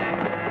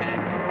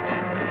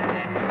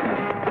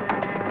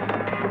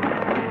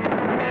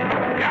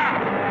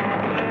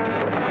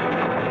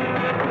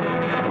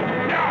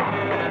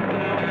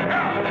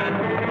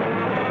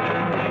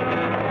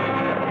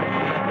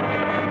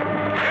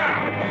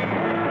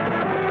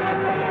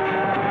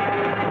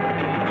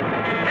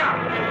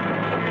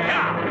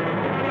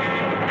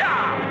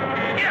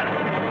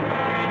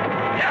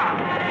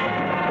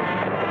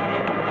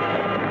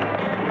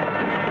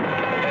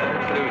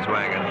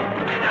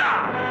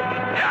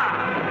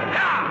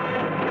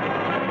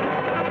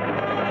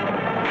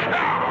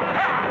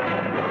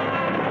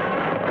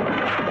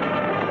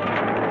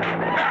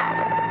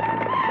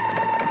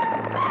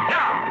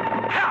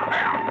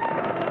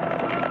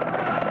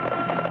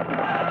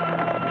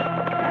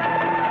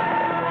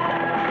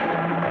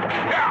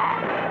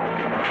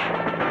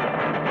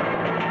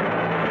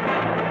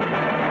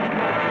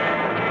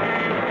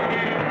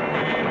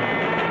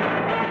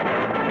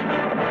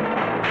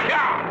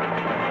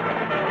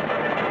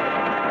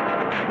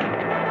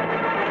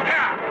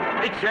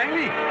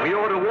 We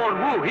ought to warn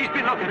Wu. He's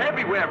been looking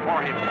everywhere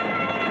for him.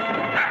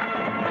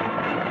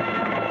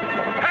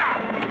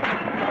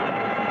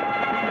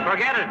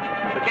 Forget it.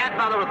 We can't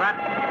bother with that.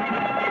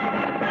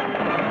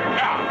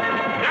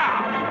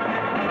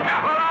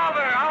 Pull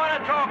over. I want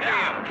to talk to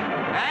you.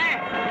 Hey?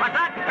 What's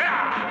that?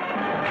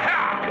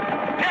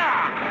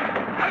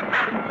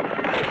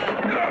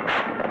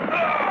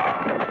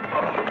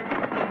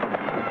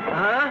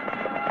 Huh?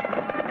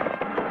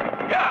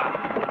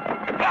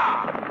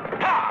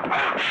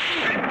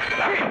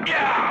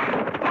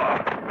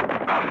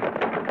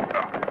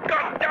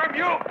 God damn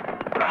you!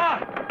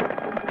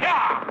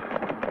 Yeah!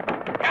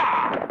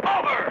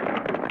 Over!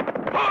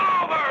 Pull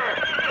over!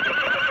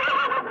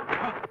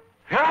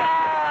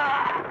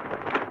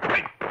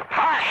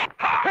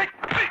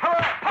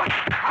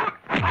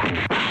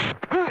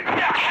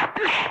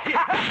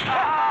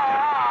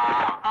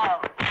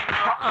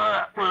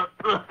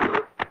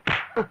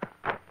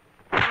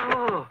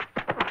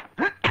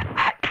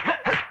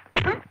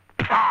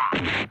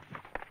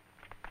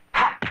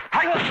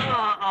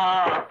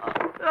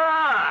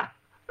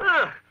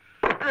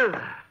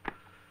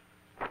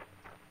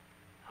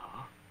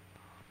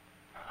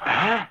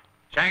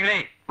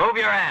 Chiang-Lung, move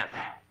your ass.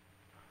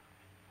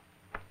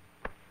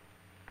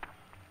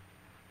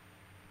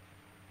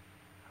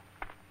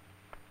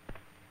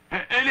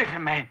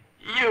 Listen, man.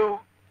 You...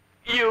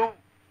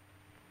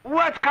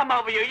 What's come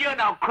over you? You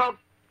no crook.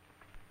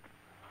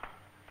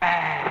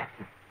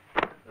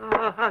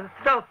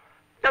 No,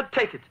 don't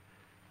take it.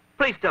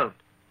 Please don't.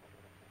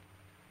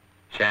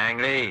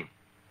 Chiang-Lung.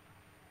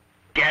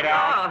 Get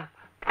out.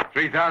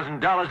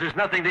 $3,000 is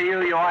nothing to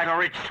you, you idle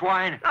rich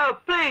swine. Oh,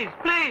 please,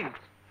 please.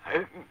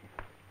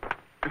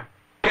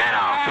 Get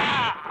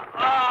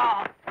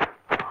out.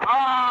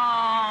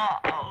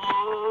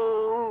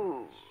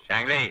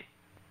 Chiang-Lung,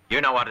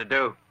 you know what to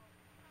do.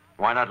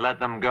 Why not let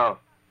them go?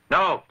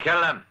 No,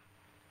 kill them.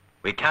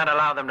 We can't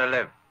allow them to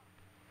live.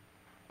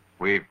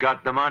 We've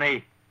got the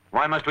money.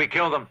 Why must we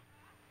kill them?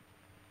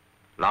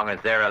 As long as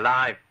they're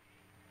alive,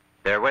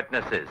 they're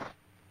witnesses.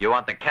 You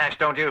want the cash,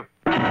 don't you?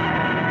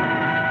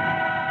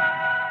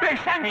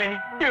 Chiang-Lung,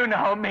 you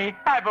know me.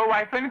 I have a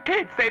wife and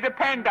kids. They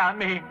depend on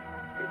me.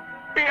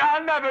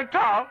 I'll never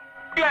talk.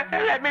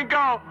 Let me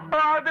go, or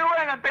I'll do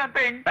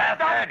anything.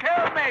 Don't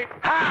kill me.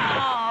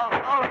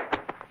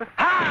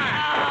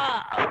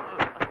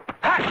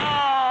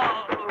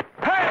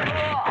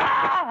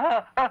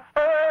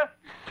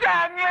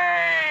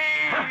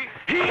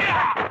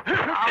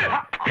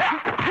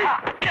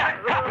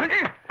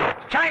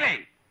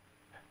 Chiang-Lung,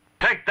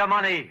 take the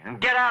money and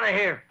get out of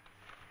here.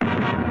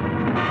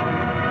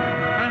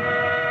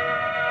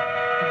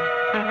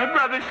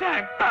 Brother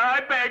Shang,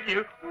 I beg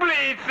you,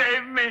 please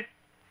save me.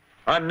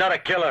 I'm not a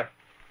killer.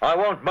 I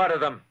won't murder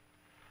them.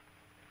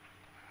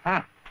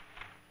 And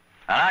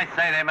I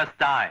say they must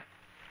die.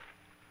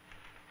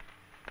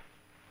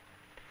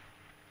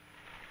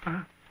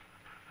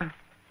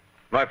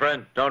 My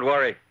friend, don't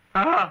worry.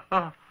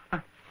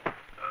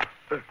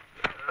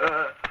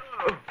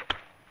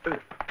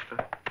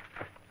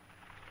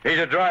 He's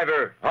a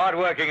driver,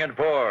 hard-working and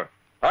poor.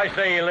 I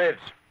say he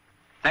lives.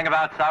 Think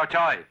about Sao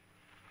Choi.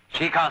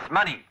 She costs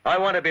money. I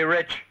want to be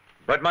rich,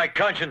 but my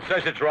conscience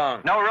says it's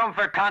wrong. No room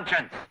for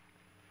conscience.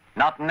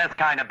 Not in this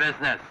kind of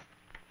business.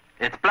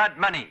 It's blood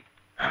money.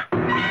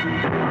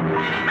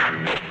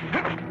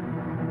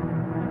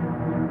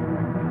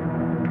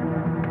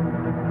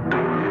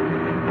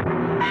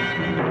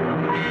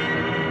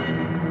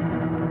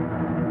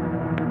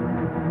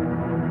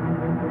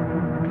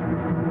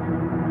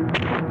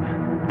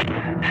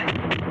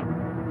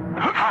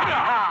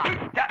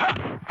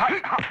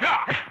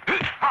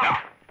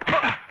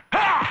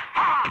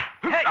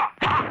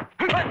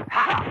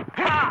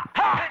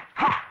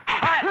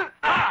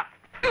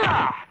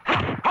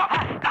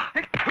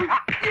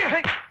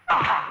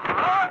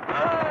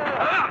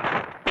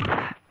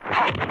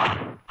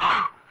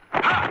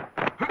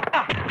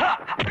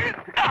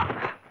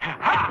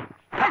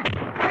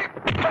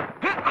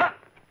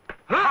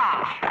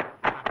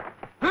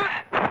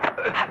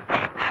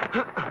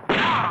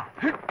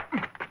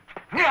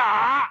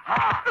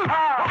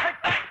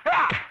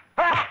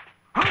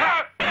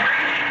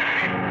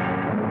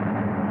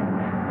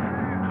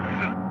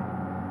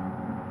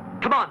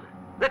 Come on,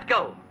 let's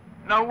go.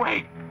 No,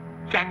 wait.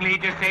 Chiang-Lung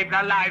just saved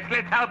our lives.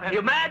 Let's help him.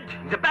 You mad?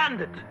 He's a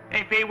bandit.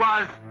 If he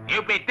was,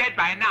 you'd be dead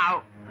by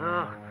now.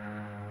 Oh.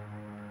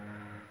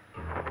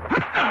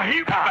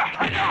 You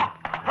bastard!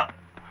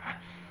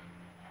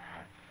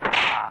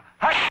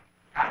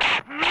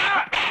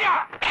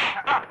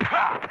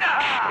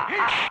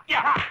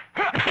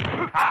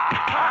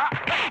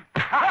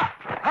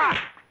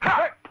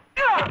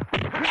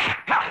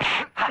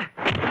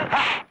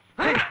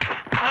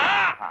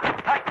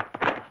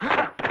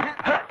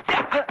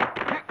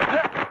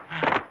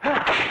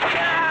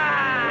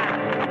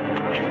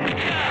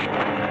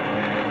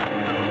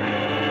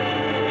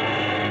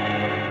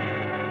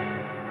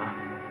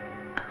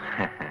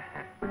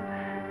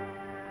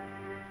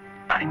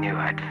 I knew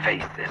I'd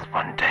face this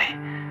one day.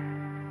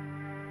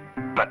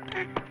 But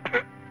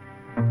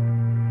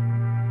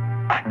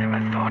I never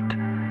thought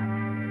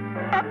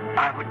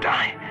I would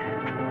die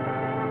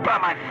by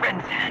my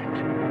friend's hand.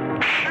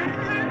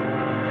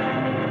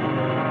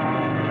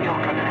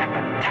 You're gonna have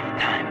a tough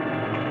time.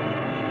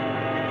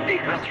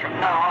 Because from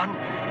now on,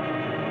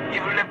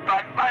 you live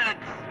by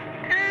violence.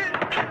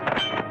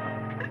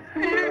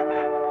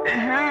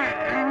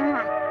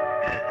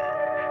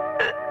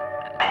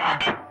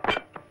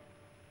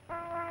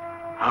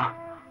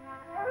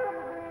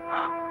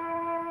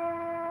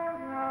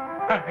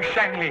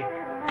 Chiang-Lung,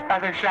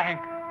 Brother Shang,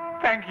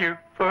 Thank you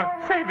for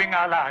saving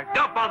our lives.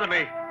 Don't bother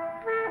me.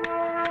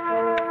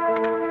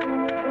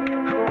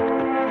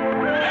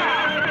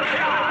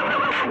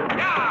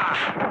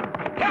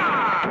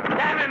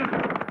 Damn him!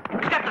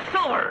 He's got the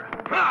silver!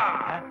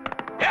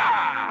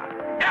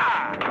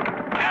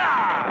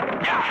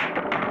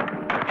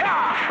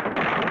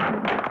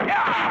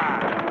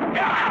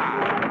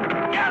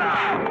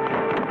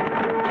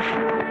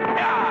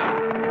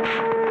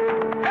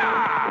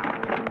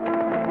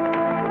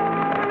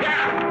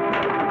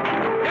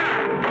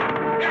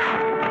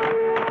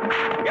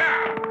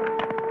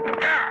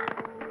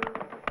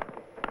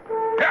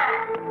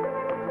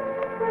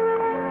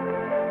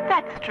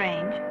 That's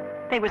strange.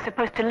 They were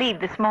supposed to leave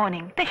this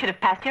morning. They should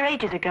have passed here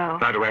ages ago.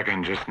 That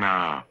wagon just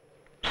now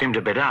seemed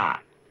a bit odd.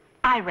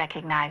 I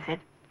recognize it.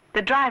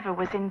 The driver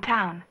was in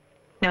town.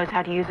 Knows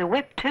how to use a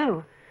whip,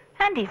 too.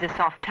 And he's a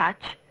soft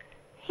touch.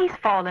 He's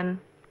fallen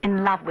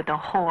in love with a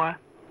whore.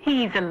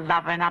 He's a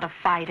lover, not a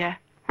fighter.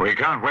 We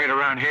can't wait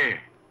around here.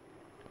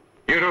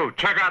 You two,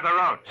 check out the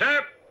road.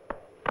 Sir!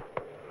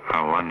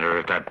 I wonder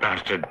if that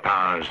bastard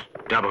Powers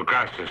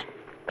double-crossed us.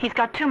 He's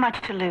got too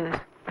much to lose.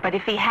 But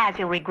if he has,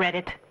 he'll regret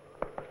it.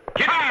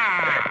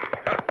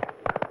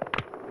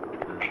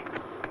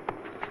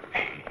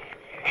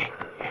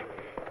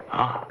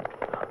 Oh.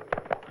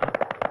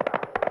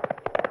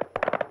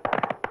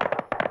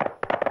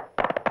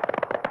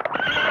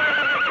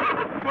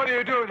 What are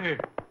you doing here?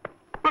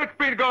 What's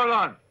been going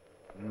on?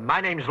 My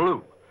name's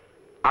Lou.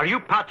 Are you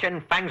Pa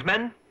Chen Fang's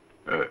men?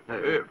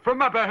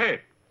 From up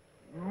ahead.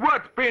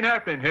 What's been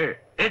happening here?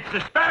 It's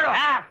the Sparrow!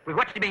 Ah, we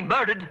watched him being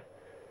murdered.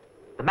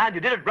 The man who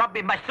did it robbed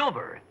me of my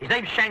silver. His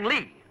name's Shang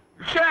Li.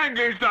 Shang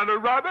is not a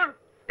robber.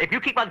 If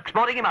you keep on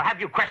exploiting him, I'll have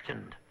you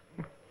questioned.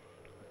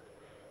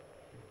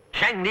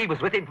 Shang Li was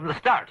with him from the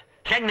start.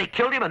 Shang Li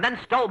killed him and then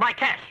stole my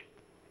cash.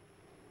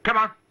 Come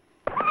on.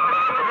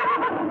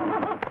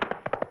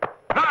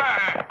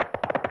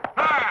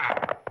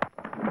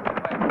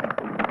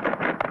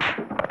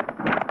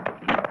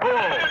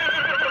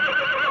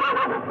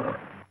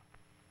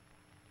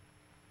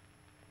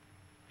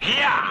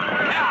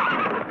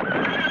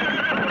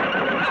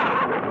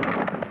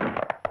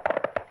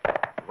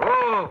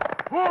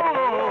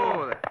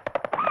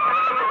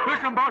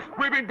 Listen, boss,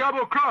 we've been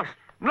double-crossed.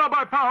 Not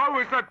by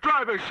power, it's that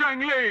driver, Shang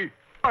Li.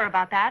 Sorry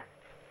about that.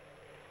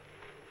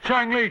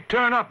 Shang Li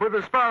turned up with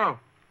the Sparrow.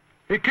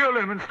 He killed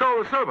him and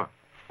stole the silver.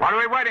 What are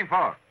we waiting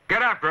for?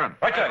 Get after him.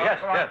 Right, sir.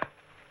 Yes.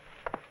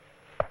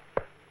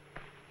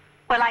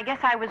 Well, I guess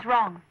I was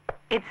wrong.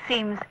 It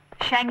seems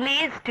Shang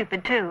Li is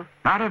stupid, too.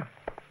 Madam,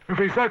 if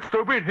he's that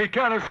stupid, he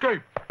can't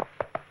escape.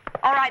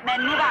 All right,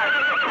 men, move out.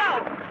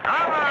 Go!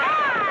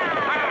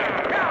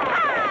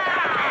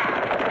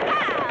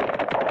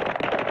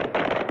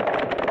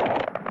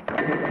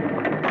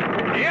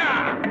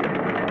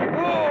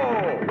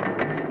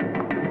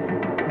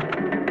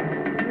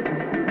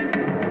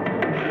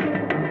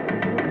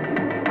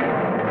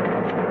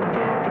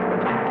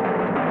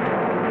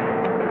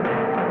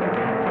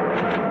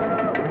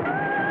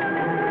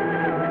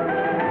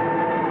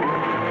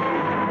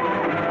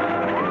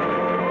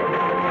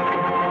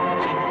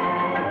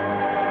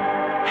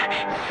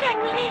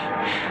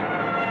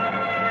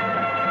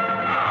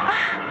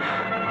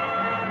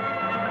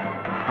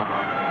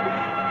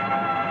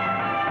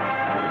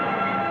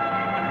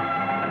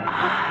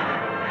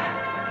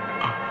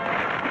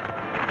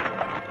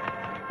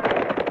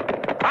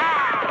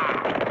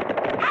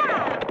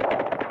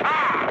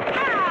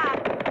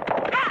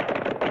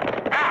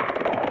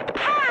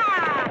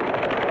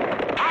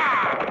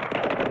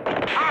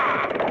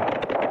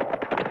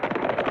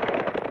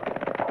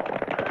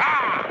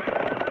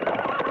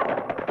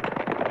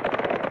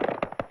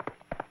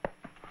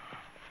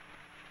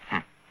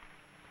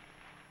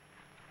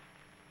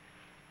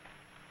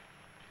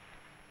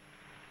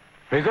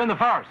 He's in the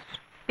forest.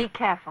 Be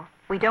careful.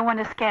 We don't want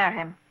to scare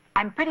him.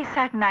 I'm pretty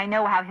certain I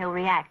know how he'll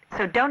react,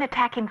 so don't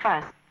attack him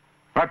first.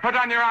 Right, put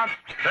down your arms.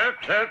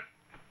 Sir.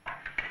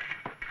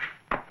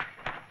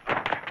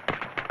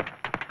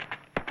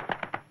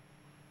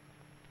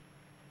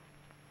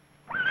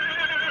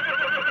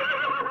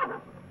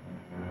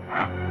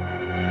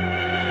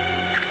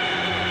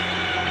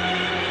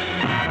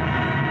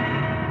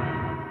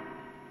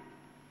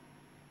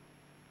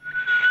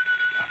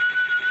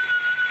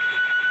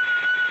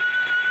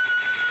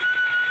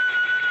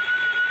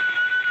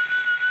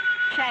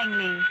 Shang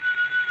Li,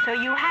 so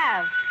you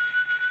have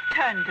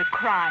turned to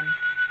crime.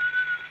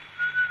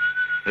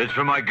 It's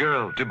for my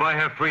girl, to buy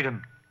her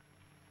freedom.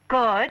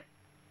 Good.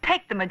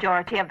 Take the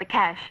majority of the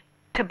cash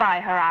to buy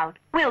her out.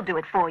 We'll do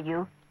it for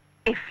you,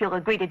 if you'll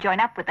agree to join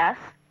up with us.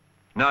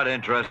 Not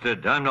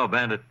interested. I'm no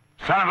bandit.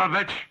 Son of a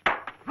bitch.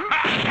 Wait.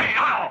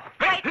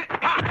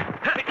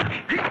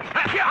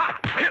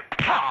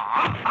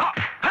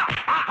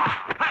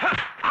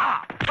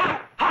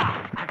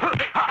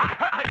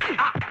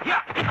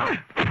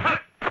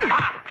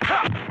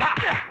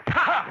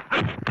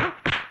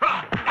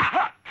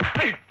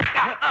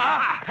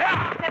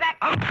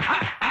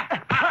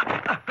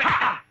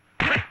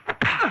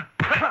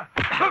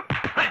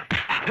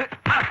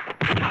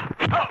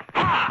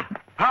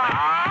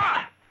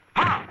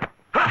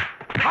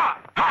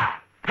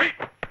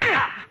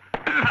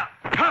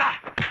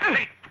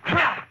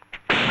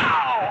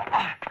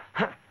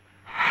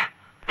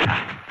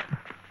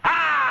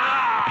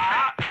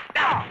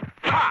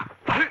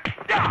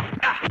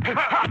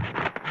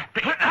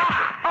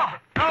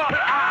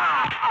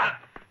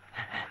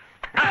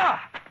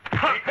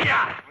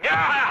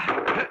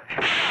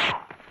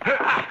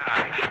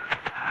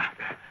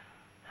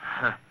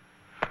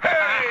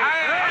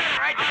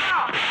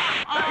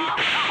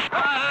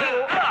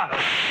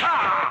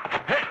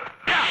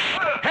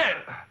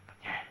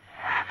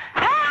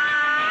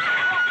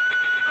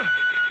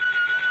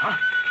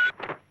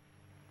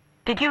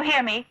 Did you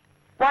hear me?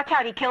 Watch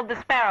out, he killed the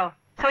sparrow,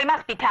 so he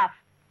must be tough.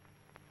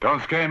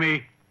 Don't scare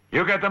me.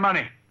 You get the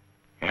money.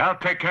 Yeah, I'll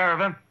take care of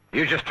him.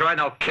 You just try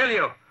and I'll kill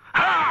you.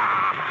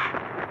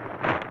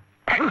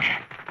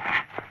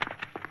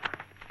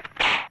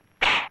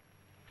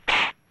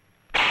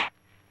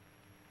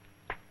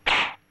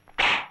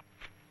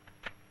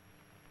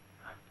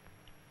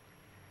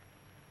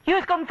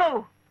 Use Kung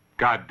Fu.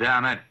 God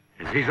damn it.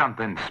 Is he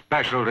something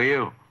special to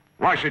you?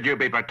 Why should you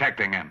be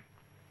protecting him?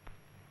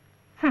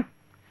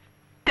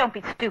 Don't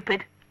be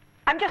stupid.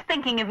 I'm just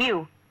thinking of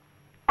you.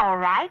 All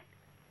right?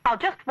 I'll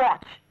just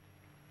watch.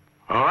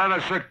 Whoever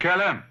should kill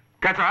him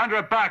gets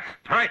 $100.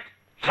 Right.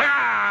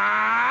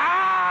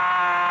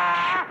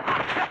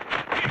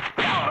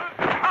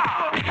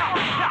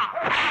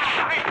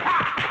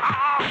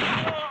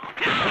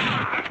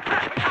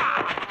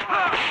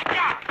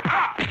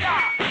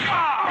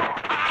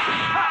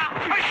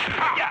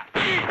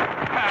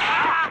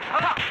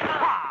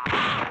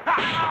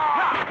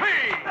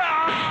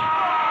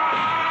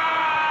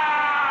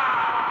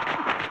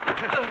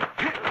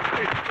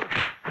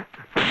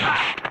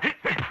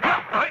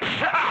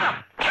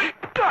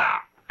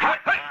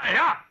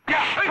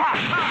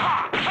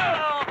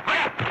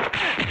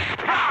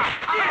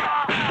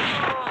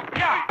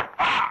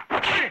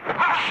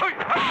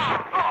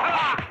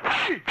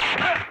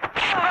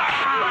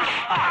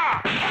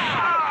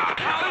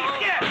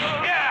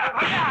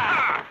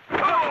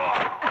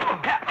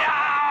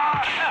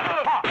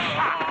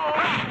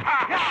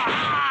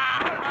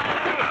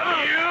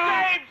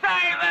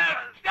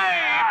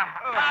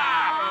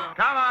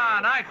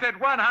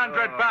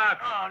 $100.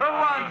 Who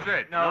wants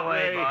it? No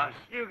way, boss.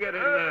 You get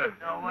in there.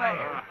 No way.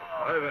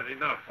 I've had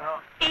enough.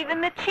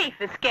 Even the chief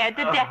is scared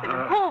to death of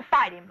him. Who'll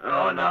fight him?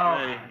 Oh,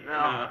 no.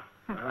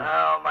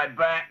 Oh, my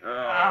back.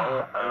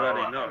 I've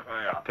had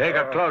enough. Take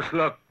a close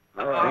look.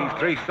 These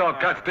three salt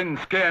cuts didn't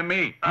scare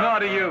me, nor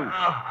do you.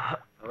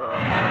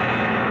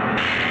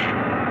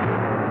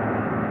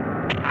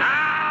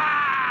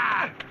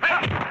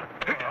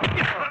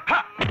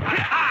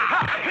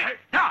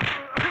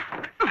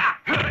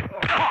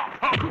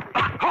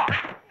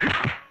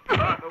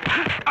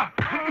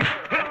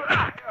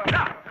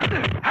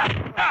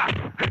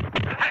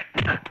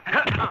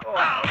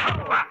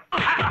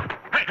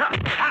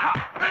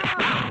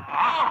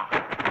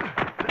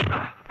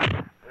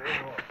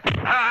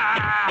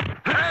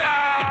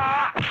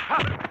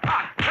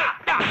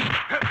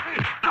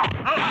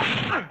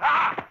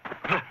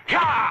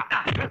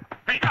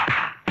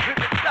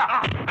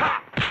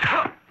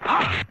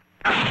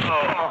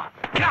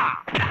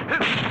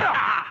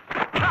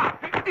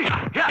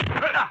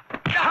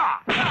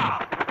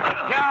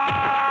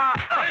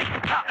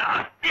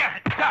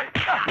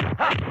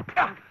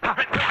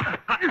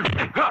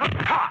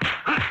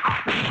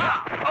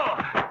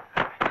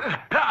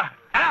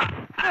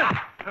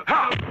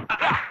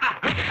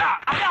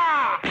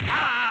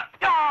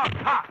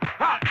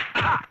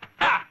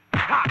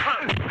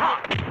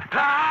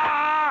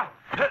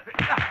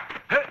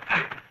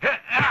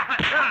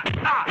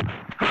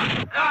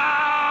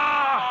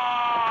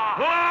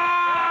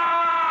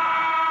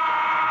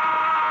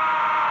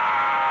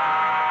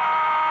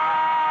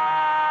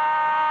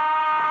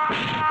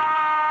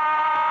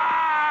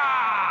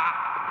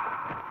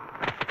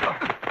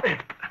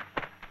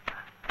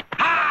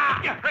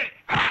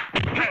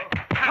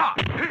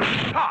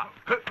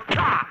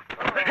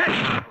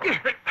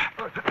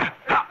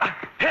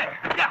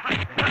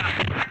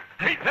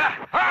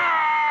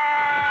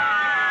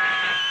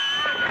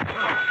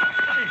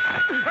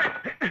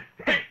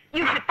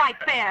 You should fight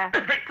fair.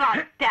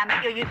 God damn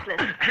it, you're useless.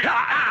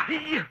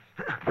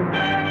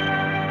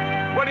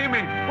 What do you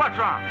mean? What's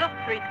wrong? Look,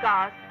 Three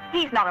Scars.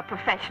 He's not a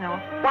professional.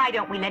 Why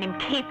don't we let him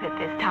keep it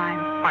this time?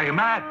 Are you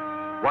mad?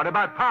 What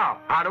about Pao?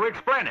 How do we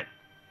explain it?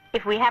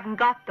 If we haven't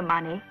got the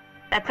money,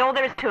 that's all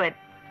there is to it.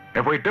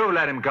 If we do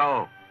let him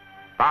go,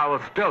 Pao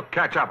will still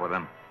catch up with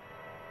him.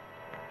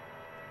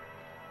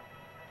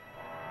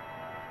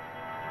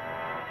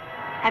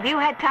 Have you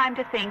had time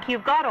to think?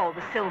 You've got all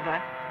the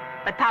silver,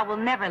 but Pao will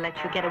never let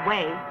you get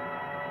away.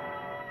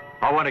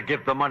 I want to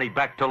give the money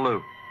back to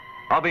Lou.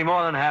 I'll be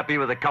more than happy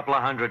with a couple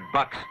of $100.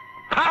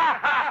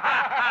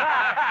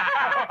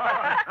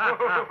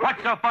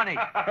 What's so funny?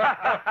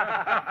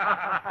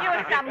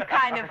 You're some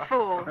kind of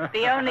fool.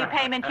 The only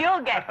payment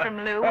you'll get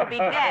from Lou will be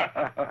death.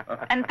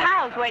 And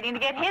Pao's waiting to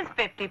get his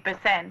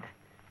 50%.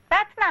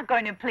 That's not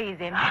going to please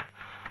him.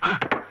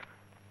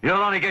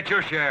 You'll only get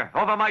your share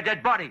over my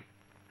dead body.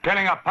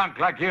 Killing a punk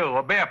like you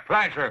will be a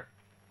pleasure.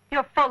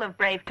 You're full of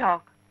brave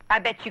talk. I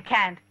bet you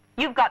can't.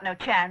 You've got no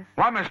chance.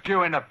 Why must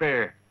you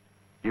interfere?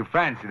 You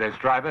fancy this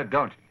driver,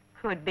 don't you?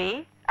 Could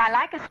be. I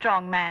like a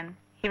strong man.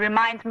 He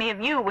reminds me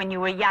of you when you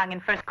were young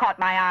and first caught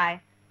my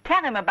eye.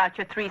 Tell him about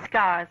your 3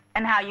 scars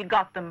and how you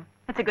got them.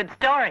 It's a good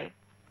story.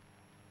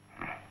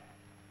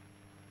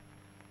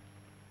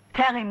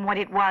 Tell him what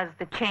it was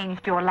that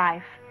changed your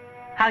life.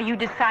 How you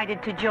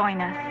decided to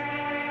join us.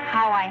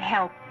 How I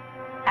helped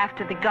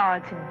after the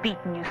guards had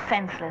beaten you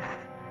senseless.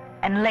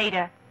 And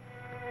later,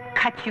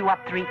 cut you up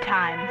 3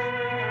 times.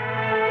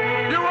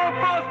 You won't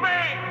force me!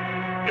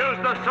 Use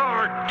the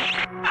sword!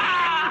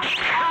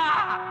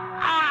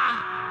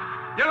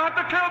 You'll have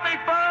to kill me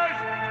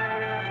first!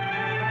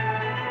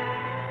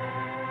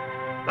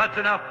 That's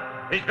enough.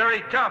 He's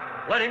very tough.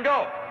 Let him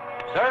go.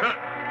 Sir?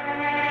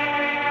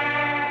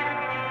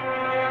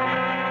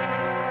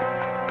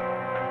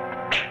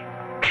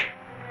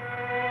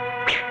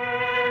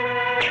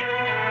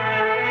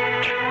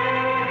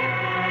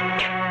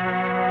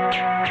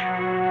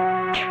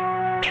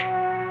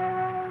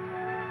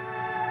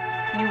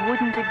 You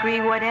wouldn't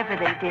agree whatever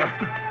they did.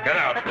 Get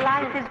out. But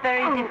life is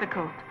very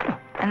difficult.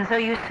 And so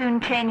you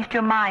soon changed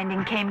your mind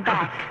and came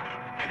back.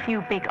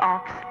 You big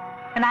ox.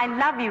 And I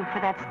love you for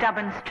that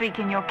stubborn streak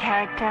in your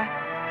character.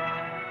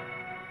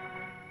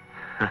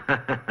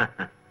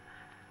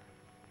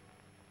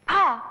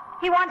 Pa,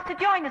 he wants to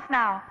join us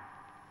now.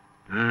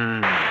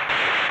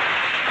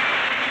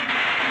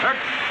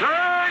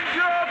 Exchange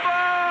your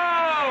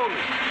bows!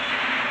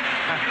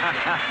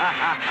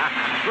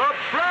 The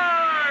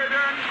bride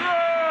and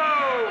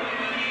groom!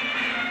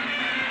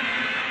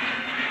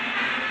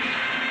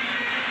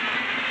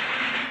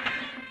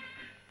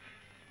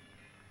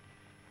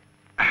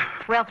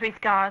 Well, Three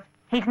Scars,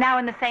 he's now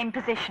in the same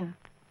position.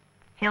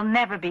 He'll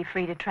never be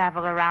free to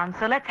travel around,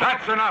 so let's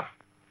That's enough.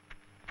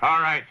 All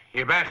right,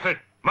 you bastard.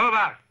 Move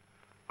out.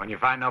 When you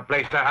find no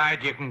place to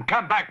hide, you can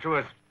come back to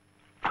us.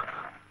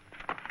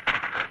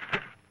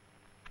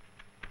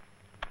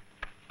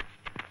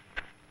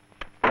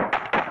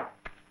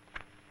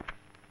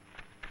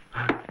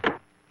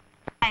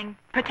 Tang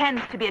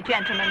pretends to be a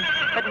gentleman,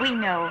 but we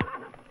know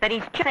that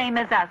he's the same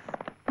as us.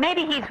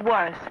 Maybe he's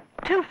worse.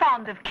 Too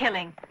fond of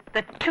killing.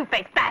 The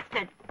two-faced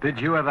bastard. Did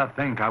you ever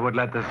think I would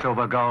let the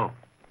silver go?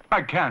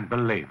 I can't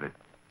believe it.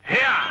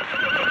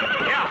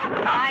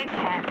 I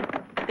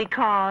can,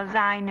 because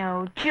I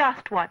know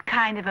just what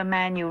kind of a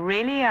man you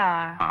really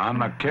are.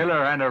 I'm a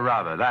killer and a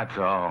robber, that's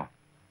all.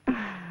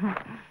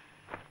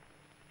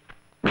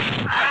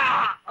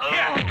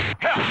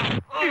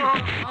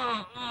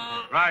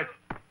 Right.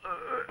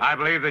 I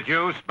believe that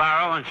you,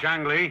 Sparrow, and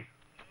Shang-Li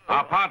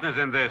are partners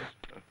in this.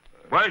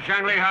 Where's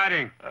Shang-Li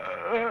hiding?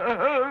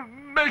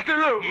 Mr.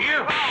 Lu!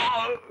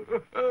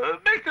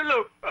 Mr.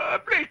 Lu,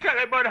 please tell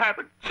him what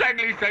happened.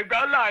 Shang-Li saved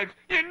our lives.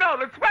 You know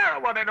that Sparrow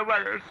wanted to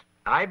with us.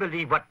 I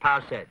believe what Pa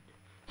said.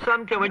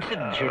 Some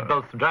coincidence you're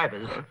both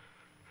drivers.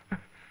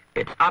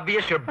 It's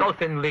obvious you're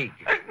both in league.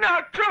 It's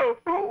not true.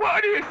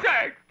 What are you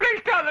saying?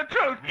 Please tell the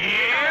truth.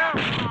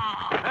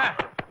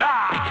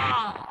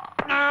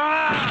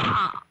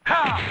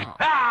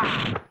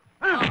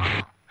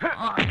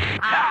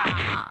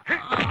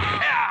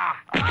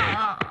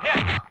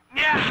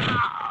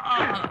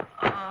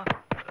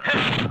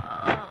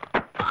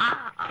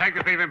 Take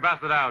the thieving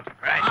bastard out.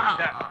 Right.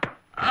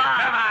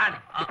 Come on.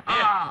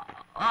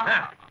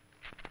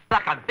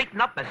 Look, I'm beaten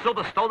up, my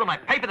silver stolen, I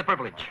pay for the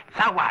privilege.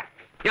 So what?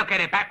 You'll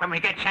get it back when we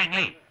get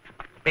Shang-Li.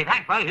 Be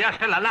thankful you're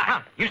still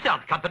alive. You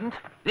sound confident.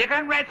 You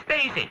can rest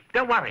easy.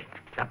 Don't worry.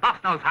 The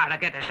boss knows how to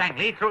get to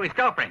Shang-Li through his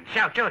girlfriend,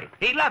 Xiao Chui.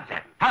 He loves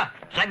her. Huh,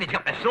 Shang-Li's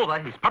got my silver.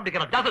 He's probably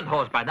got a dozen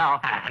whores by now.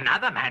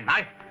 Another man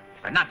might.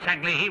 But not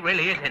Shang-Li. He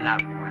really is in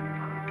love.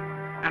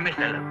 And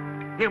Mr. Lu,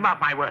 you mark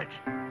my words.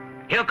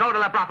 He'll go to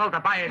the brothel to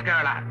buy his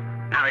girl out.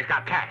 Now he's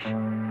got cash.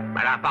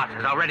 But our boss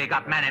has already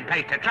got men in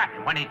place to trap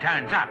him when he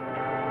turns up.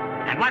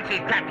 And once he's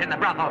trapped in the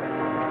brothel,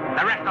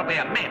 the rest will be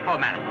a mere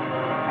formality.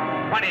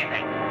 What do you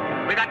think?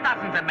 We got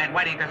dozens of men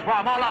waiting to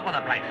swarm all over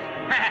the place.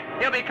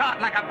 He'll be caught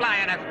like a fly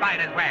in a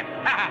spider's web.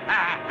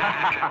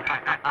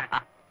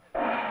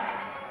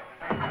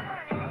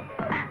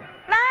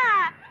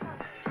 Ma!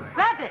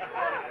 Rabbit!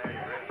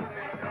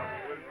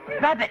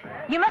 Rabbit,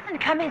 you mustn't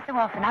come here so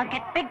often. I'll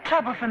get big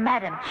trouble from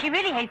Madam. She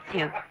really hates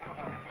you.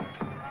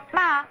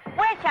 Ma,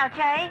 where's Xiao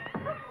Chui?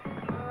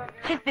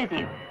 She's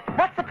busy.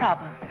 What's the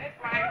problem?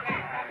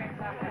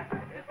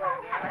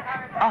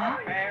 Oh?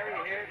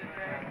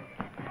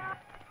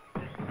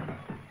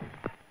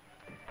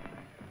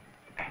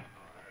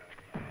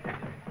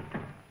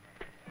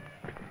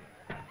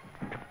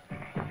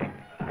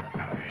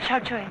 Xiao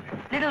Chui,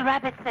 little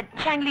rabbit said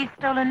Shang-Li's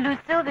stolen Lu's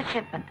silver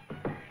shipment.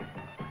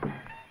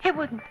 He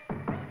wouldn't.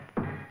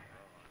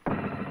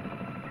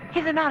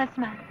 He's an honest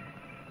man.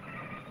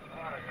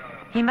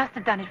 He must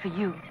have done it for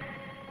you.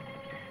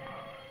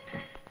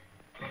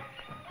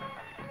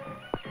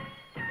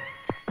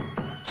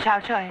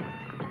 Xiao Chui,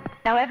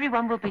 now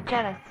everyone will be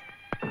jealous.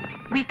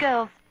 We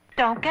girls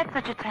don't get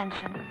such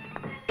attention.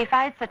 If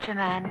I had such a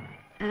man,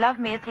 love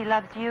me as he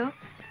loves you,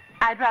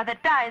 I'd rather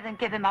die than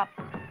give him up.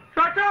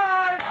 Who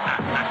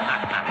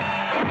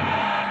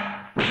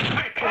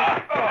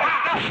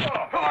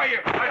are you?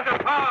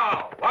 Mr.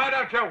 Pao, why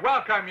don't you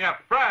welcome your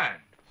friends?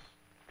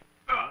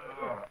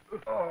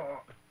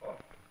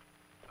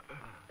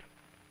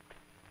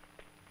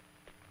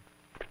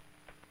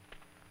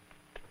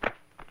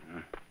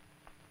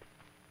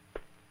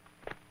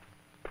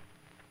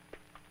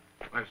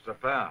 Mr.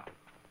 Pao.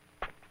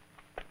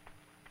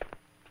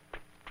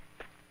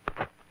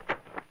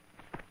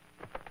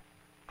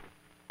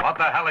 What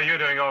the hell are you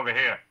doing over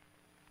here?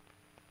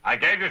 I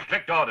gave you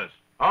strict orders.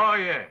 Oh,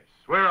 yes.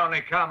 We're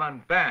only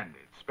common bandits.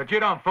 But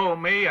you don't fool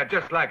me. You're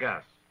just like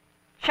us.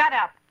 Shut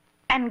up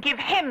and give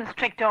him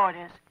strict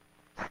orders.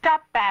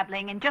 Stop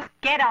babbling and just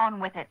get on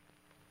with it.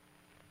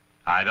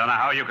 I don't know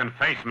how you can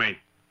face me.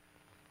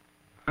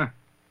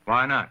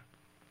 Why not?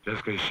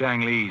 Just because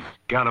Chiang-Lu's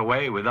got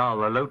away with all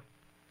the loot?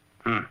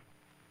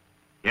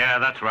 Yeah,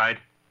 that's right.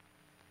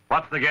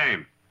 What's the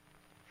game?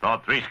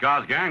 Thought Three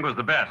Scars gang was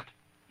the best.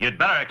 You'd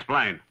better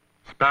explain.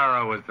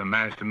 Sparrow was the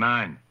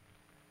mastermind.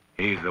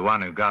 He's the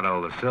one who got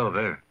all the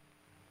silver.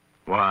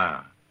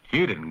 Why,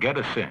 you didn't get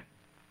a cent.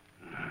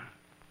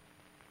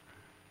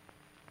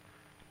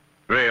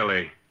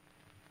 Really?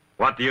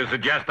 What do you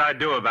suggest I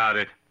do about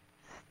it?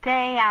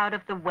 Stay out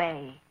of the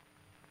way.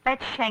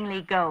 Let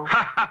Chiang-Lu go.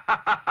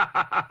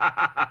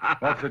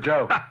 What's the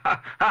joke?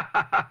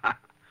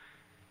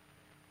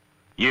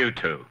 You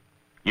two.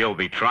 You'll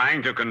be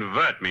trying to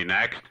convert me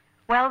next.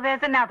 Well,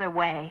 there's another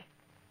way.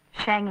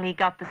 Chiang-Lu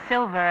got the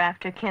silver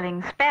after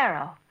killing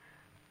Sparrow.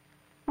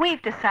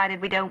 We've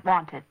decided we don't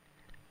want it.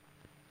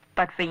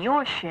 But for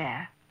your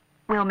share,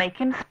 we'll make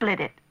him split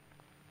it.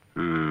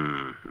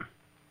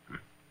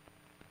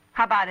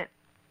 How about it?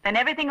 Then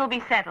everything will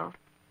be settled.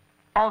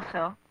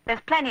 Also,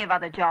 there's plenty of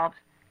other jobs.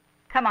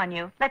 Come on,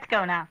 you. Let's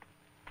go now.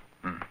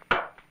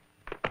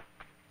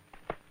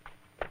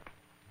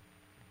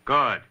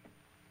 Good.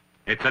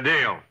 It's a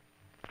deal.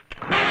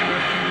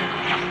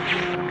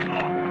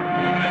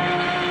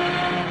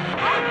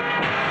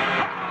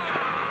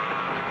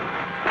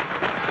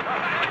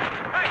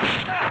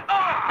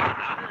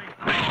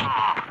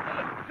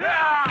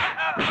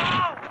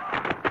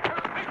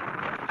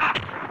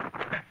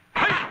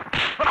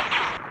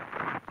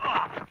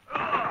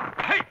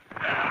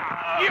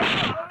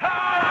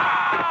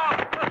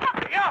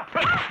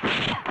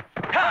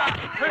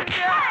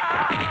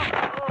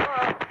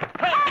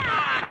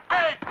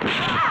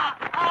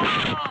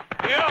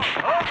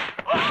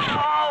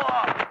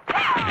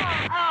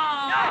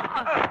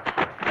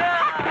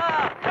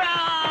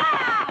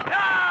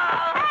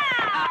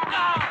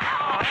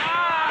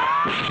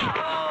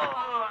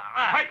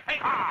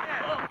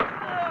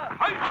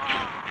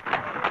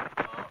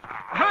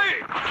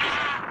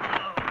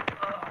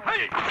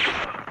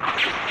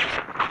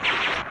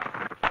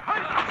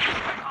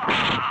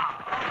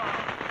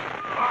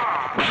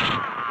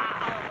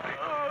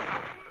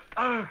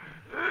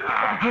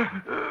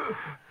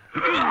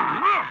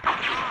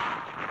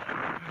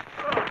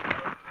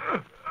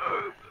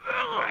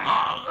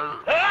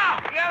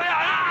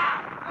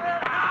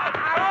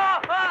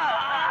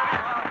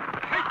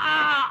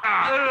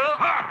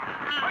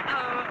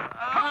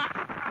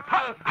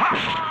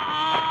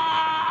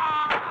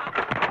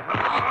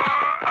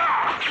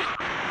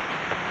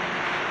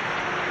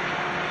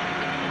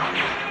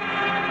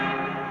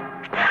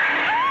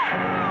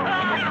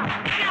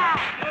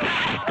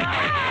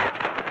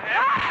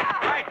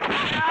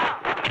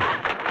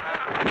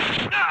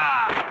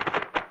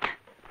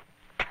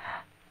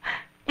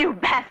 You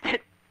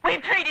bastard!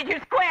 We've treated you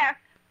square!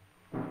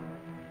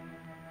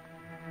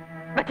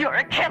 But you're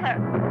a killer!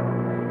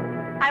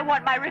 I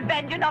want my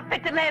revenge. You're not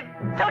fit to live,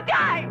 so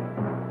die!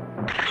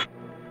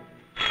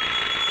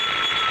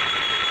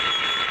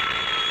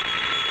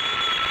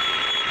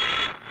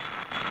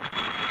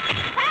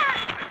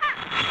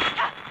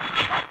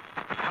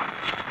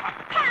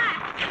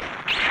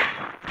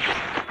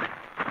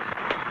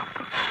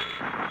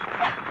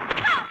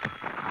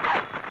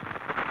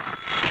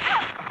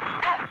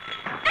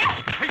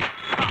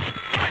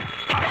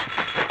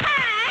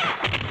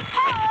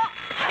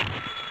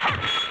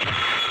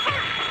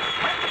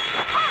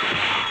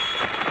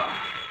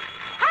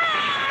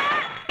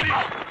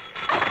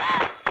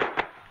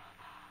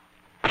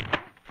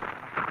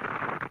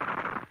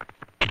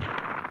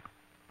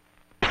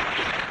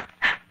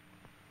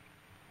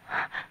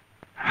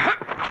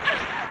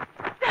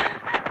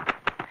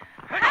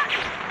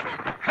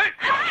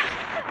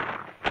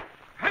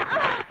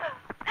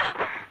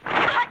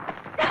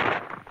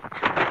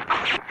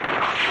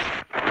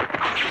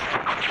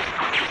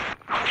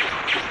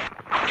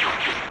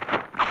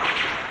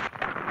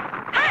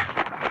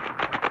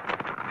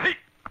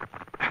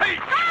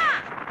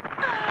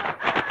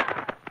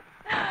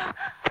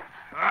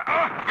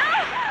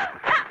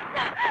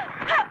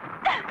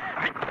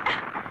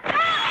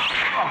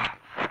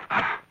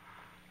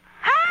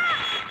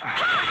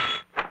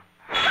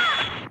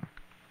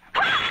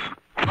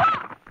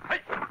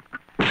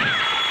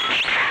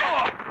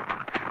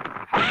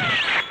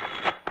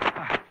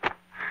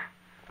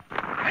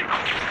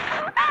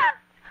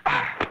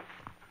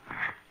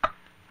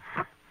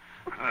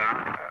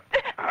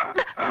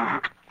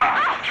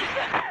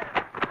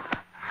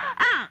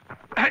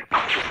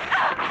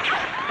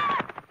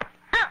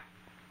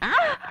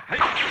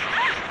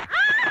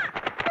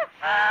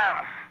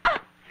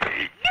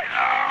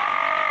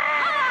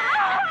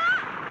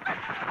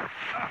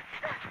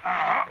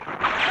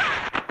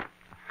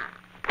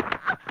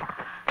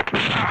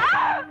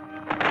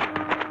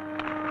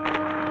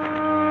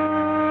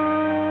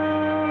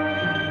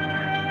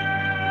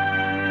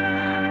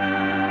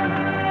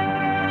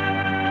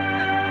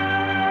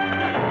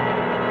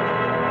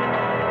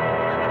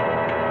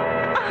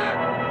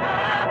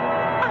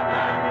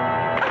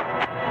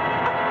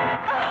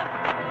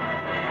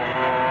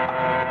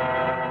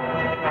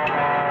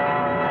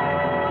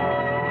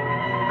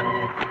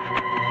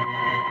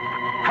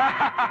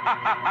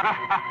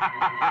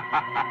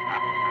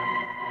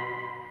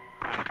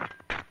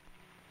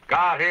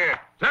 Out here.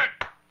 Sir.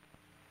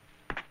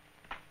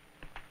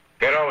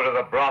 Get over to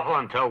the brothel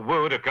and tell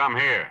Wu to come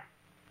here.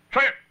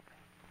 Sir.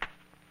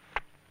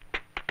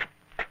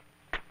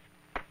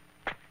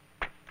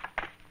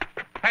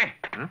 Hey,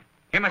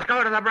 you must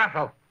go to the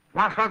brothel.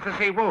 We're supposed to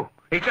see Wu.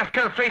 He's just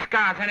killed 3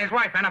 scars and his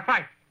wife in a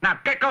fight. Now,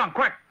 get going,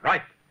 quick.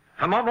 Right.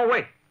 I'm on my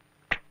way.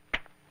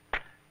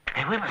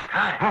 Hey, we must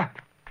hide. Huh?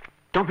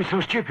 Don't be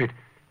so stupid.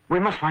 We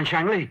must find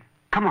Chiang-Lung.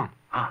 Come on.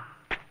 Oh.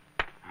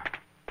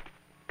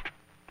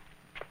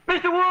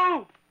 Mr.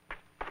 Wu!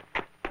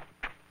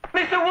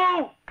 Mr.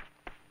 Wu!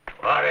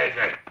 What is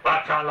it?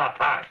 What's on the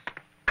fuss?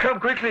 Come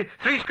quickly.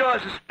 3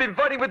 scars has been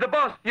fighting with the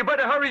boss. You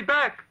better hurry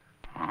back.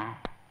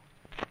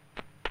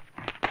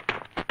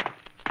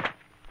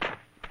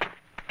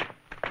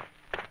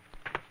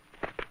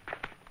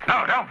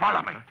 No, don't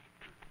follow me.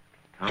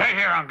 Stay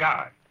here on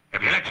guard.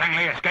 If you let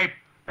Chiang-Lung escape,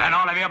 then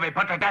all of you will be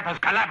put to death as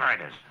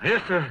collaborators.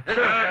 Yes, sir. Yes,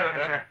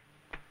 sir.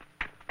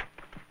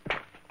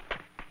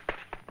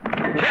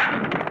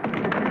 Yeah.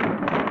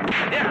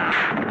 Yeah.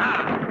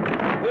 Ah.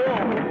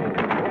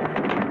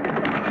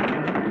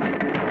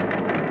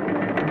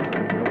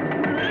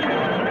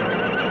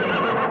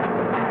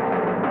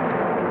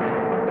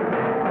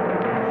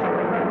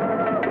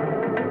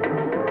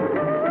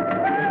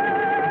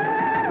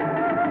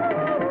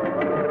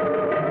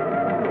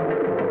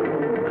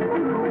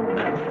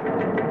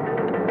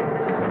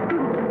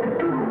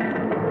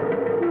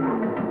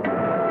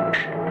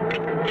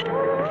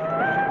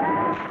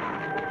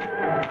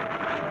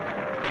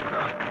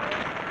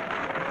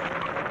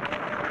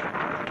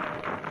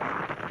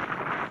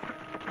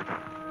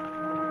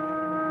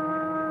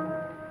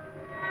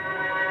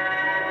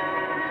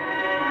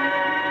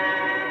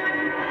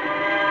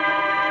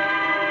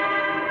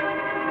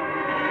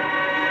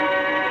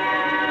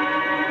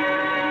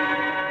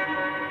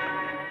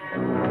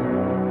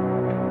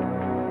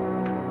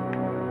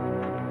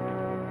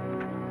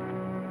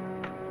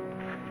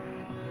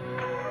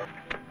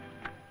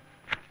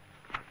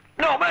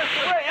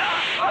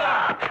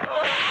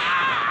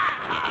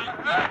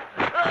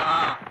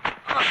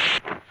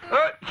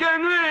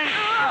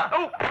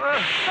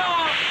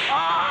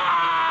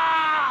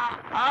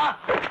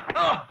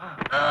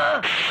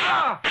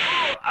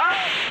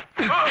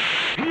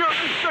 You're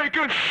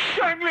mistaken.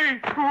 Chiang-Lung,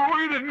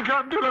 we didn't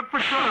come to look for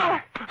trouble.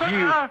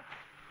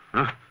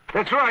 You.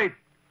 That's right.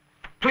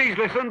 Please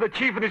listen, the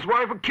chief and his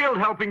wife were killed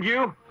helping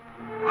you.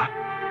 What?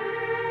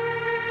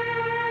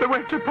 They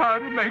went to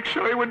party to make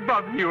sure he wouldn't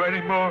bother you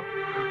anymore.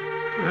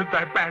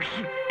 That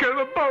bastard killed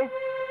them both.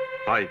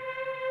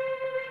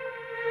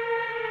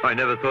 I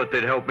never thought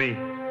they'd help me.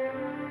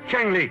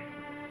 Chiang-Lung,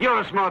 you're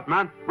a smart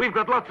man. We've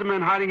got lots of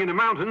men hiding in the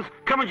mountains.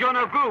 Come and join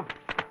our group.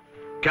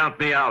 Count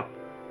me out.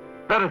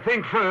 Better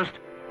think first.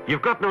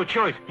 You've got no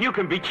choice. You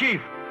can be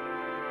chief.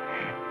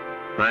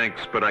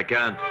 Thanks, but I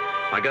can't.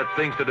 I got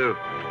things to do.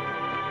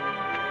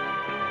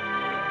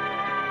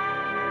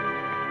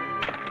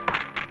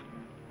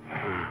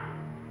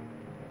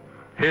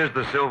 Here's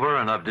the silver,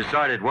 and I've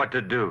decided what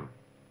to do.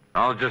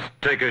 I'll just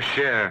take a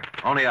share,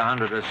 only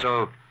 100 or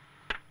so.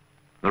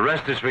 The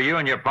rest is for you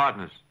and your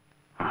partners.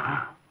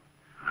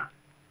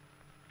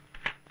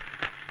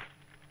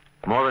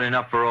 More than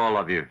enough for all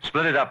of you.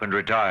 Split it up and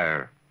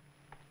retire.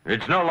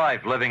 It's no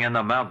life living in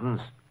the mountains.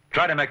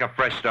 Try to make a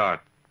fresh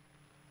start.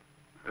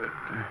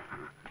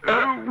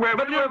 Where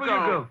will you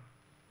go?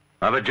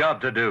 I have a job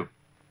to do.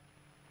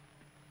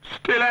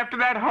 Still after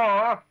that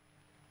whore?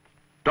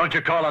 Don't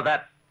you call her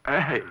that?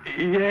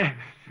 Yes.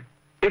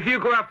 If you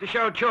go after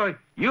Xiao Choi,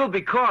 you'll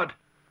be caught.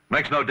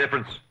 Makes no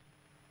difference.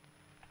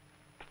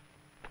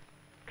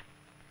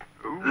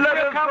 Let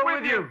us come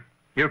with you.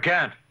 You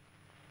can't.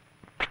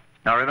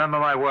 Now remember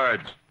my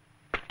words.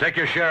 Take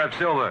your share of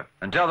silver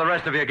and tell the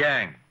rest of your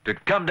gang to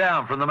come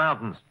down from the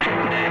mountains.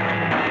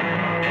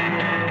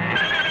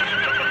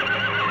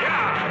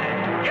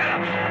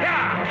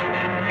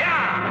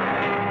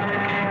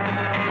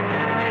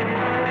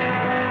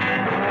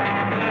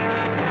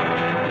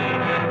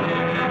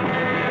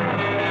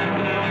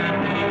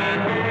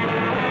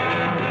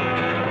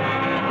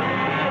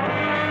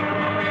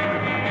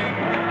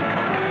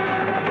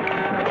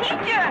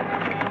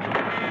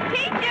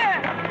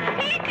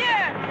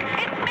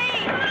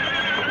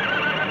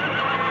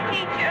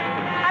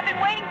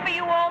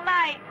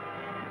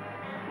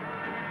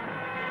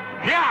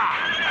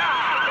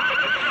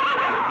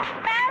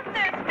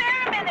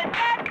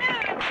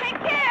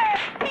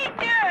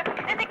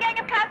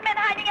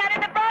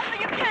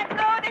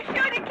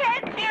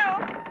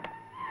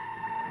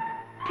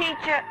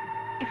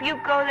 If you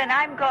go, then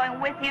I'm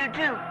going with you,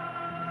 too.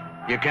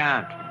 You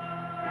can't.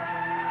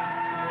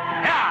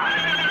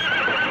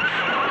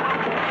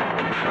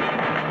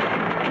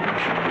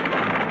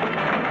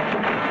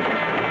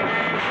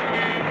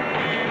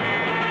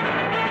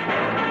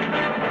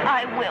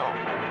 I will.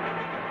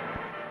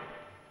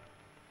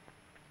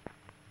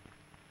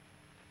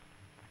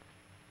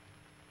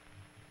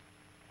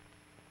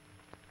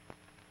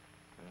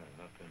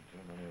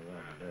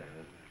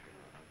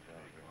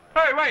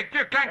 Hey, wait,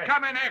 you can't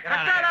come in here. Get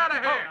out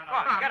of here.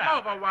 Get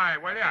Move away,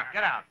 will you?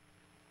 Get out.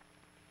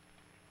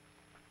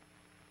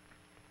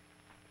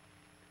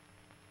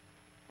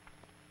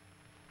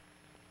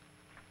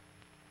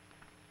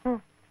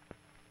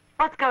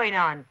 What's going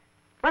on?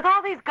 With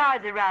all these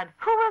guards around,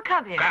 who will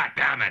come here? God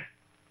damn it.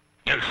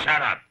 You shut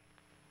up.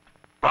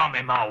 Pour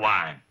me more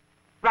wine.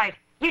 Right.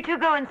 You two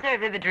go and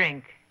serve him a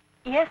drink.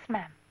 Yes,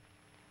 ma'am.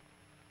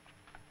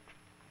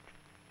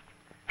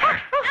 I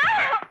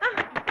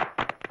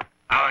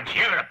want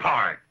you to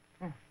pour it.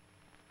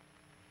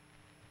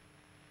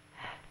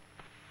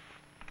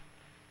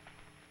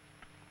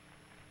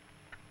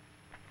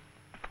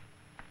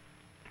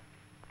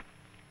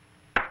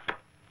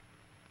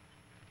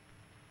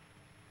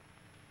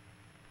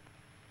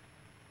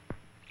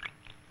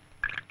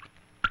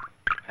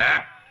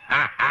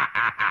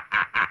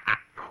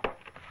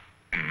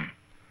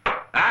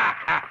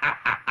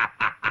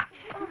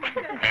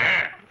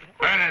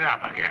 Burn it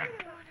up again.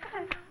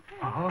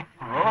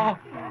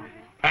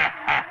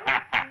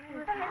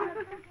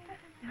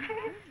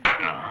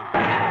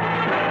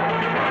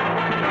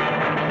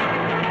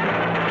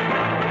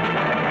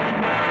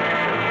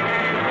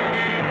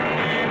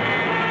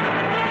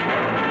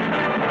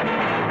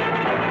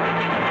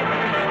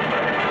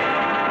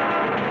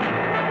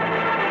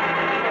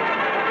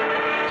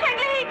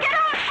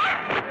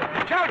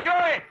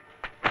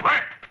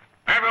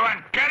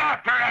 Everyone, get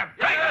after him!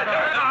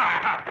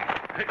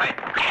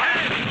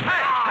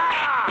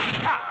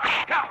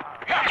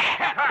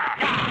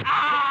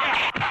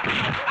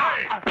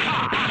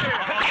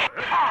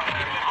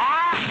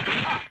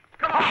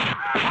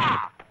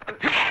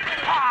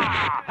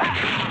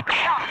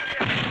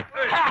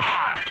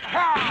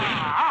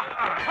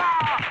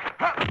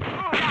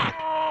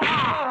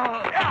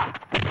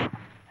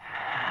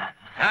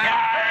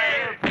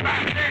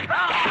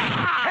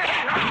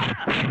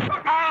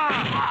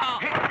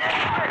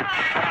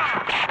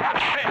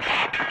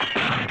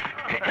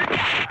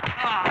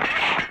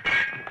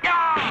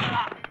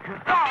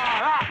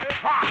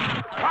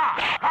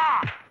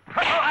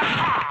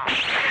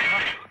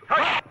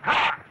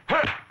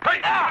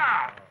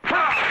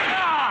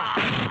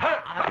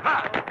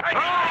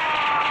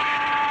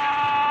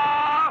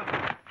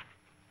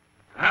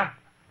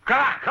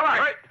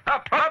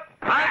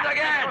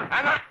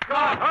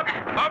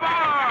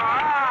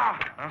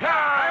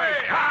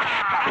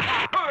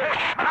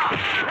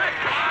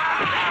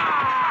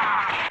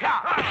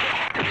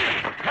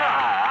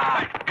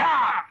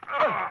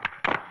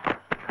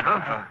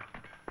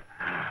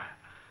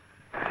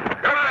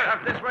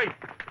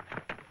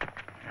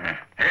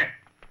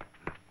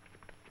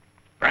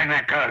 Bring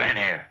that girl in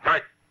here.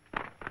 Right.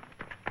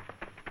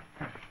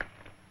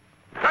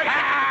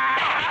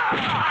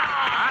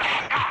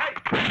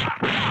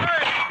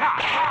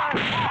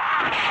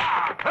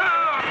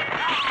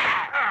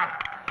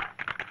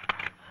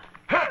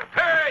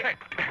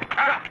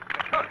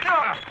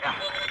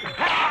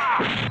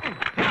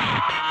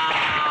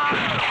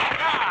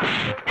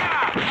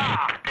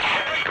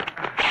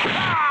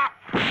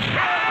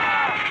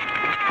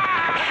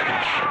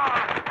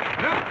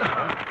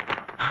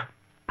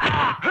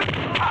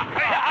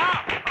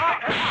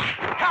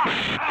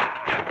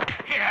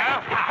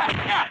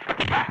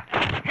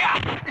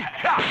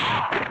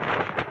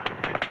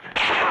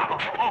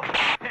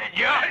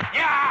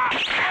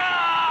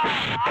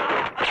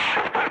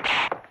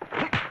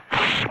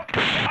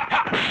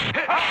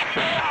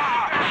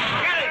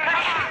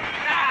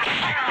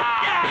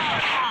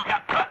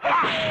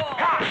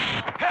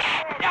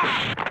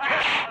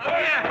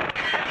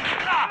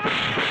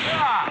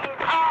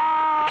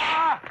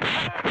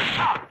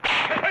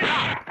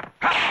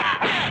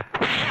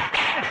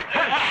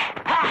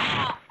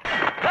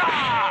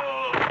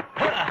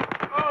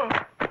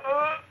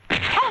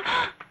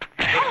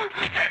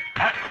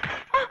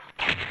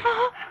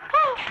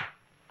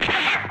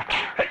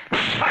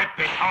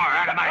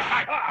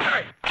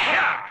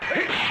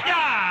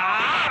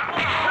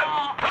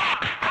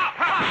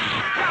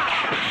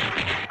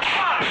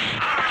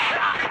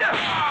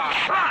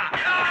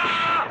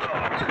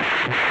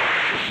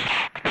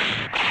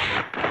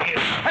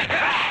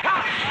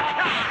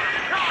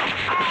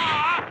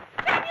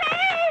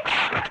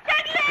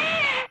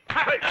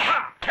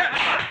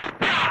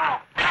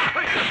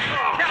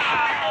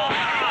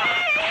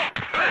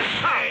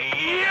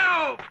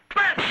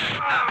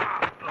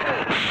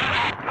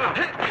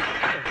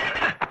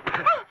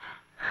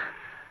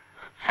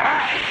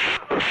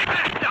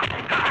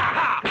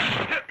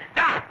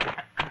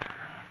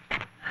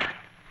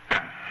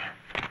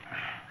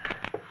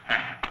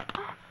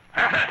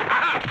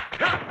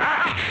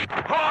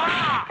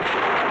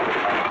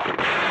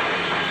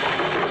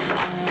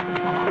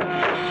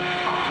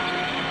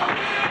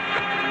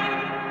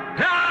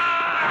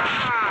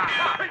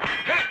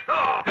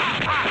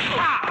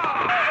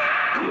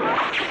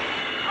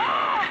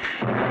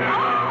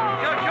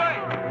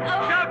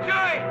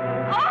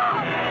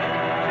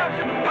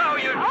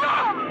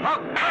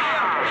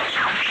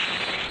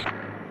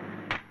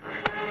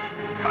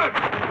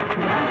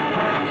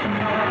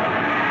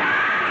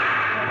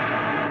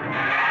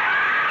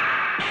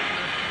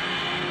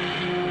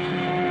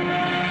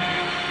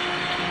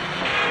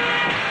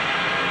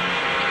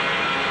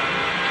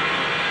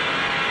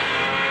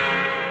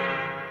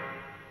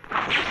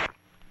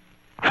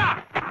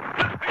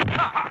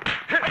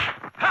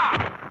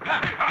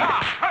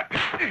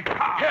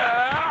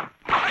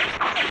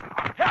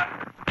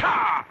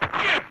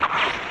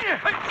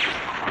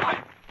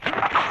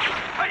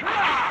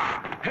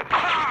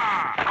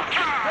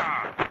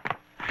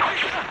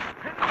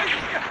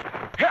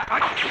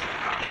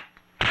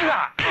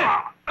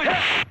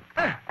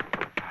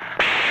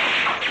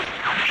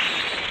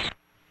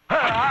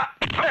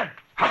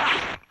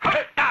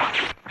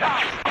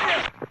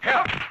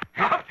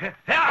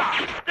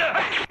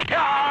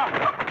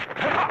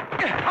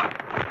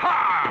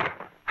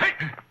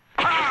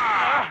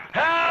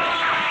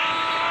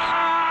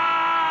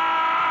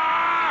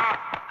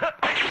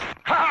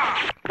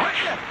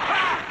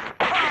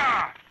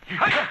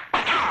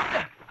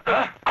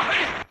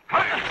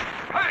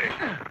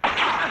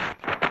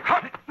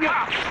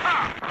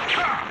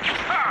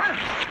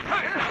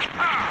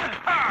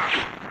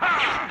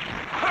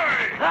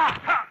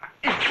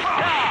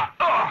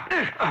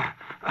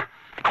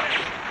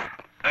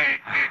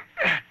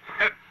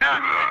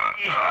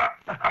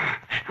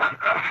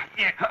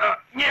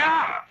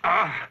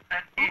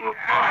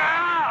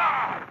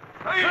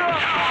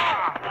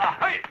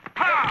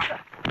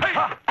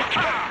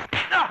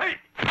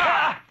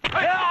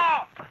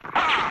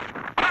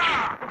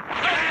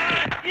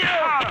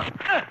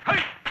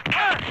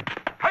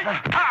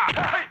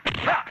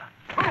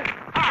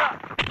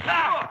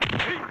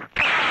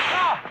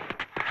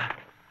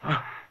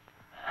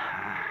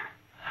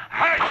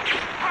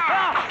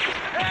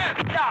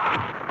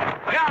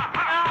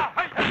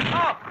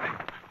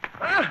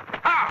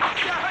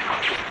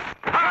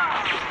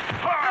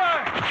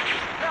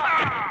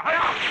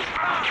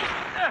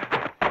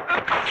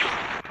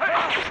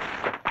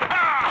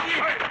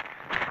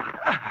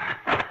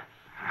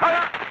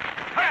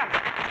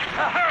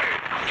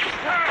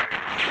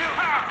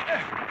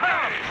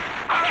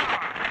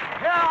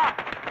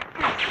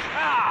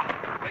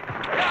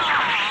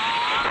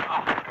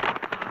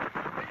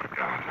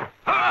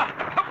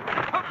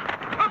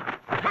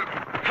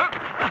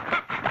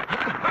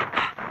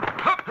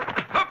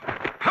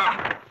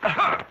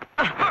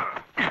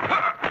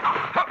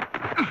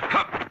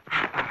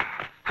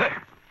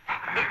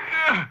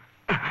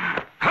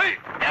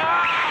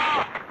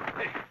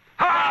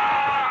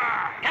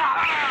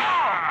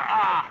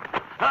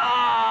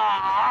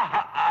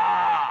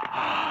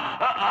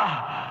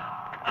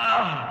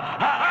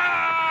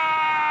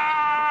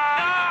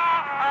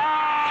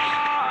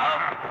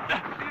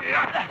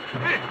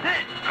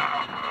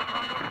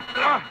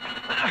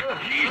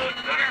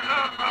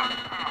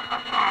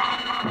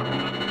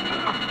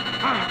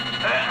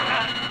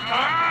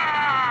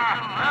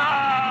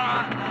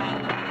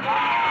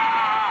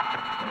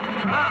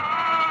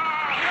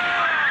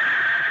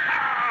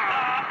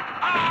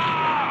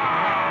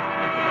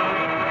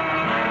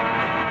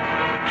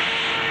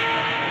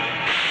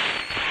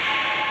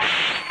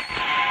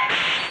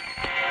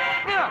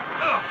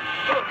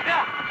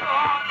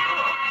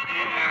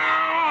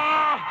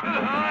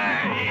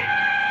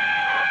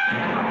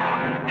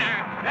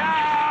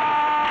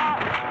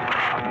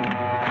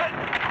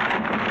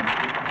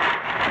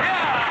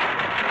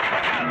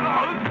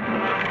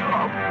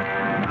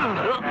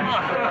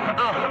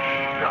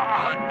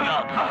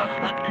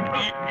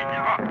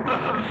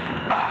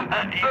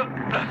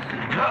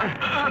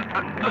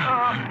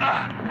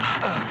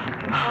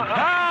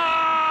 Ah!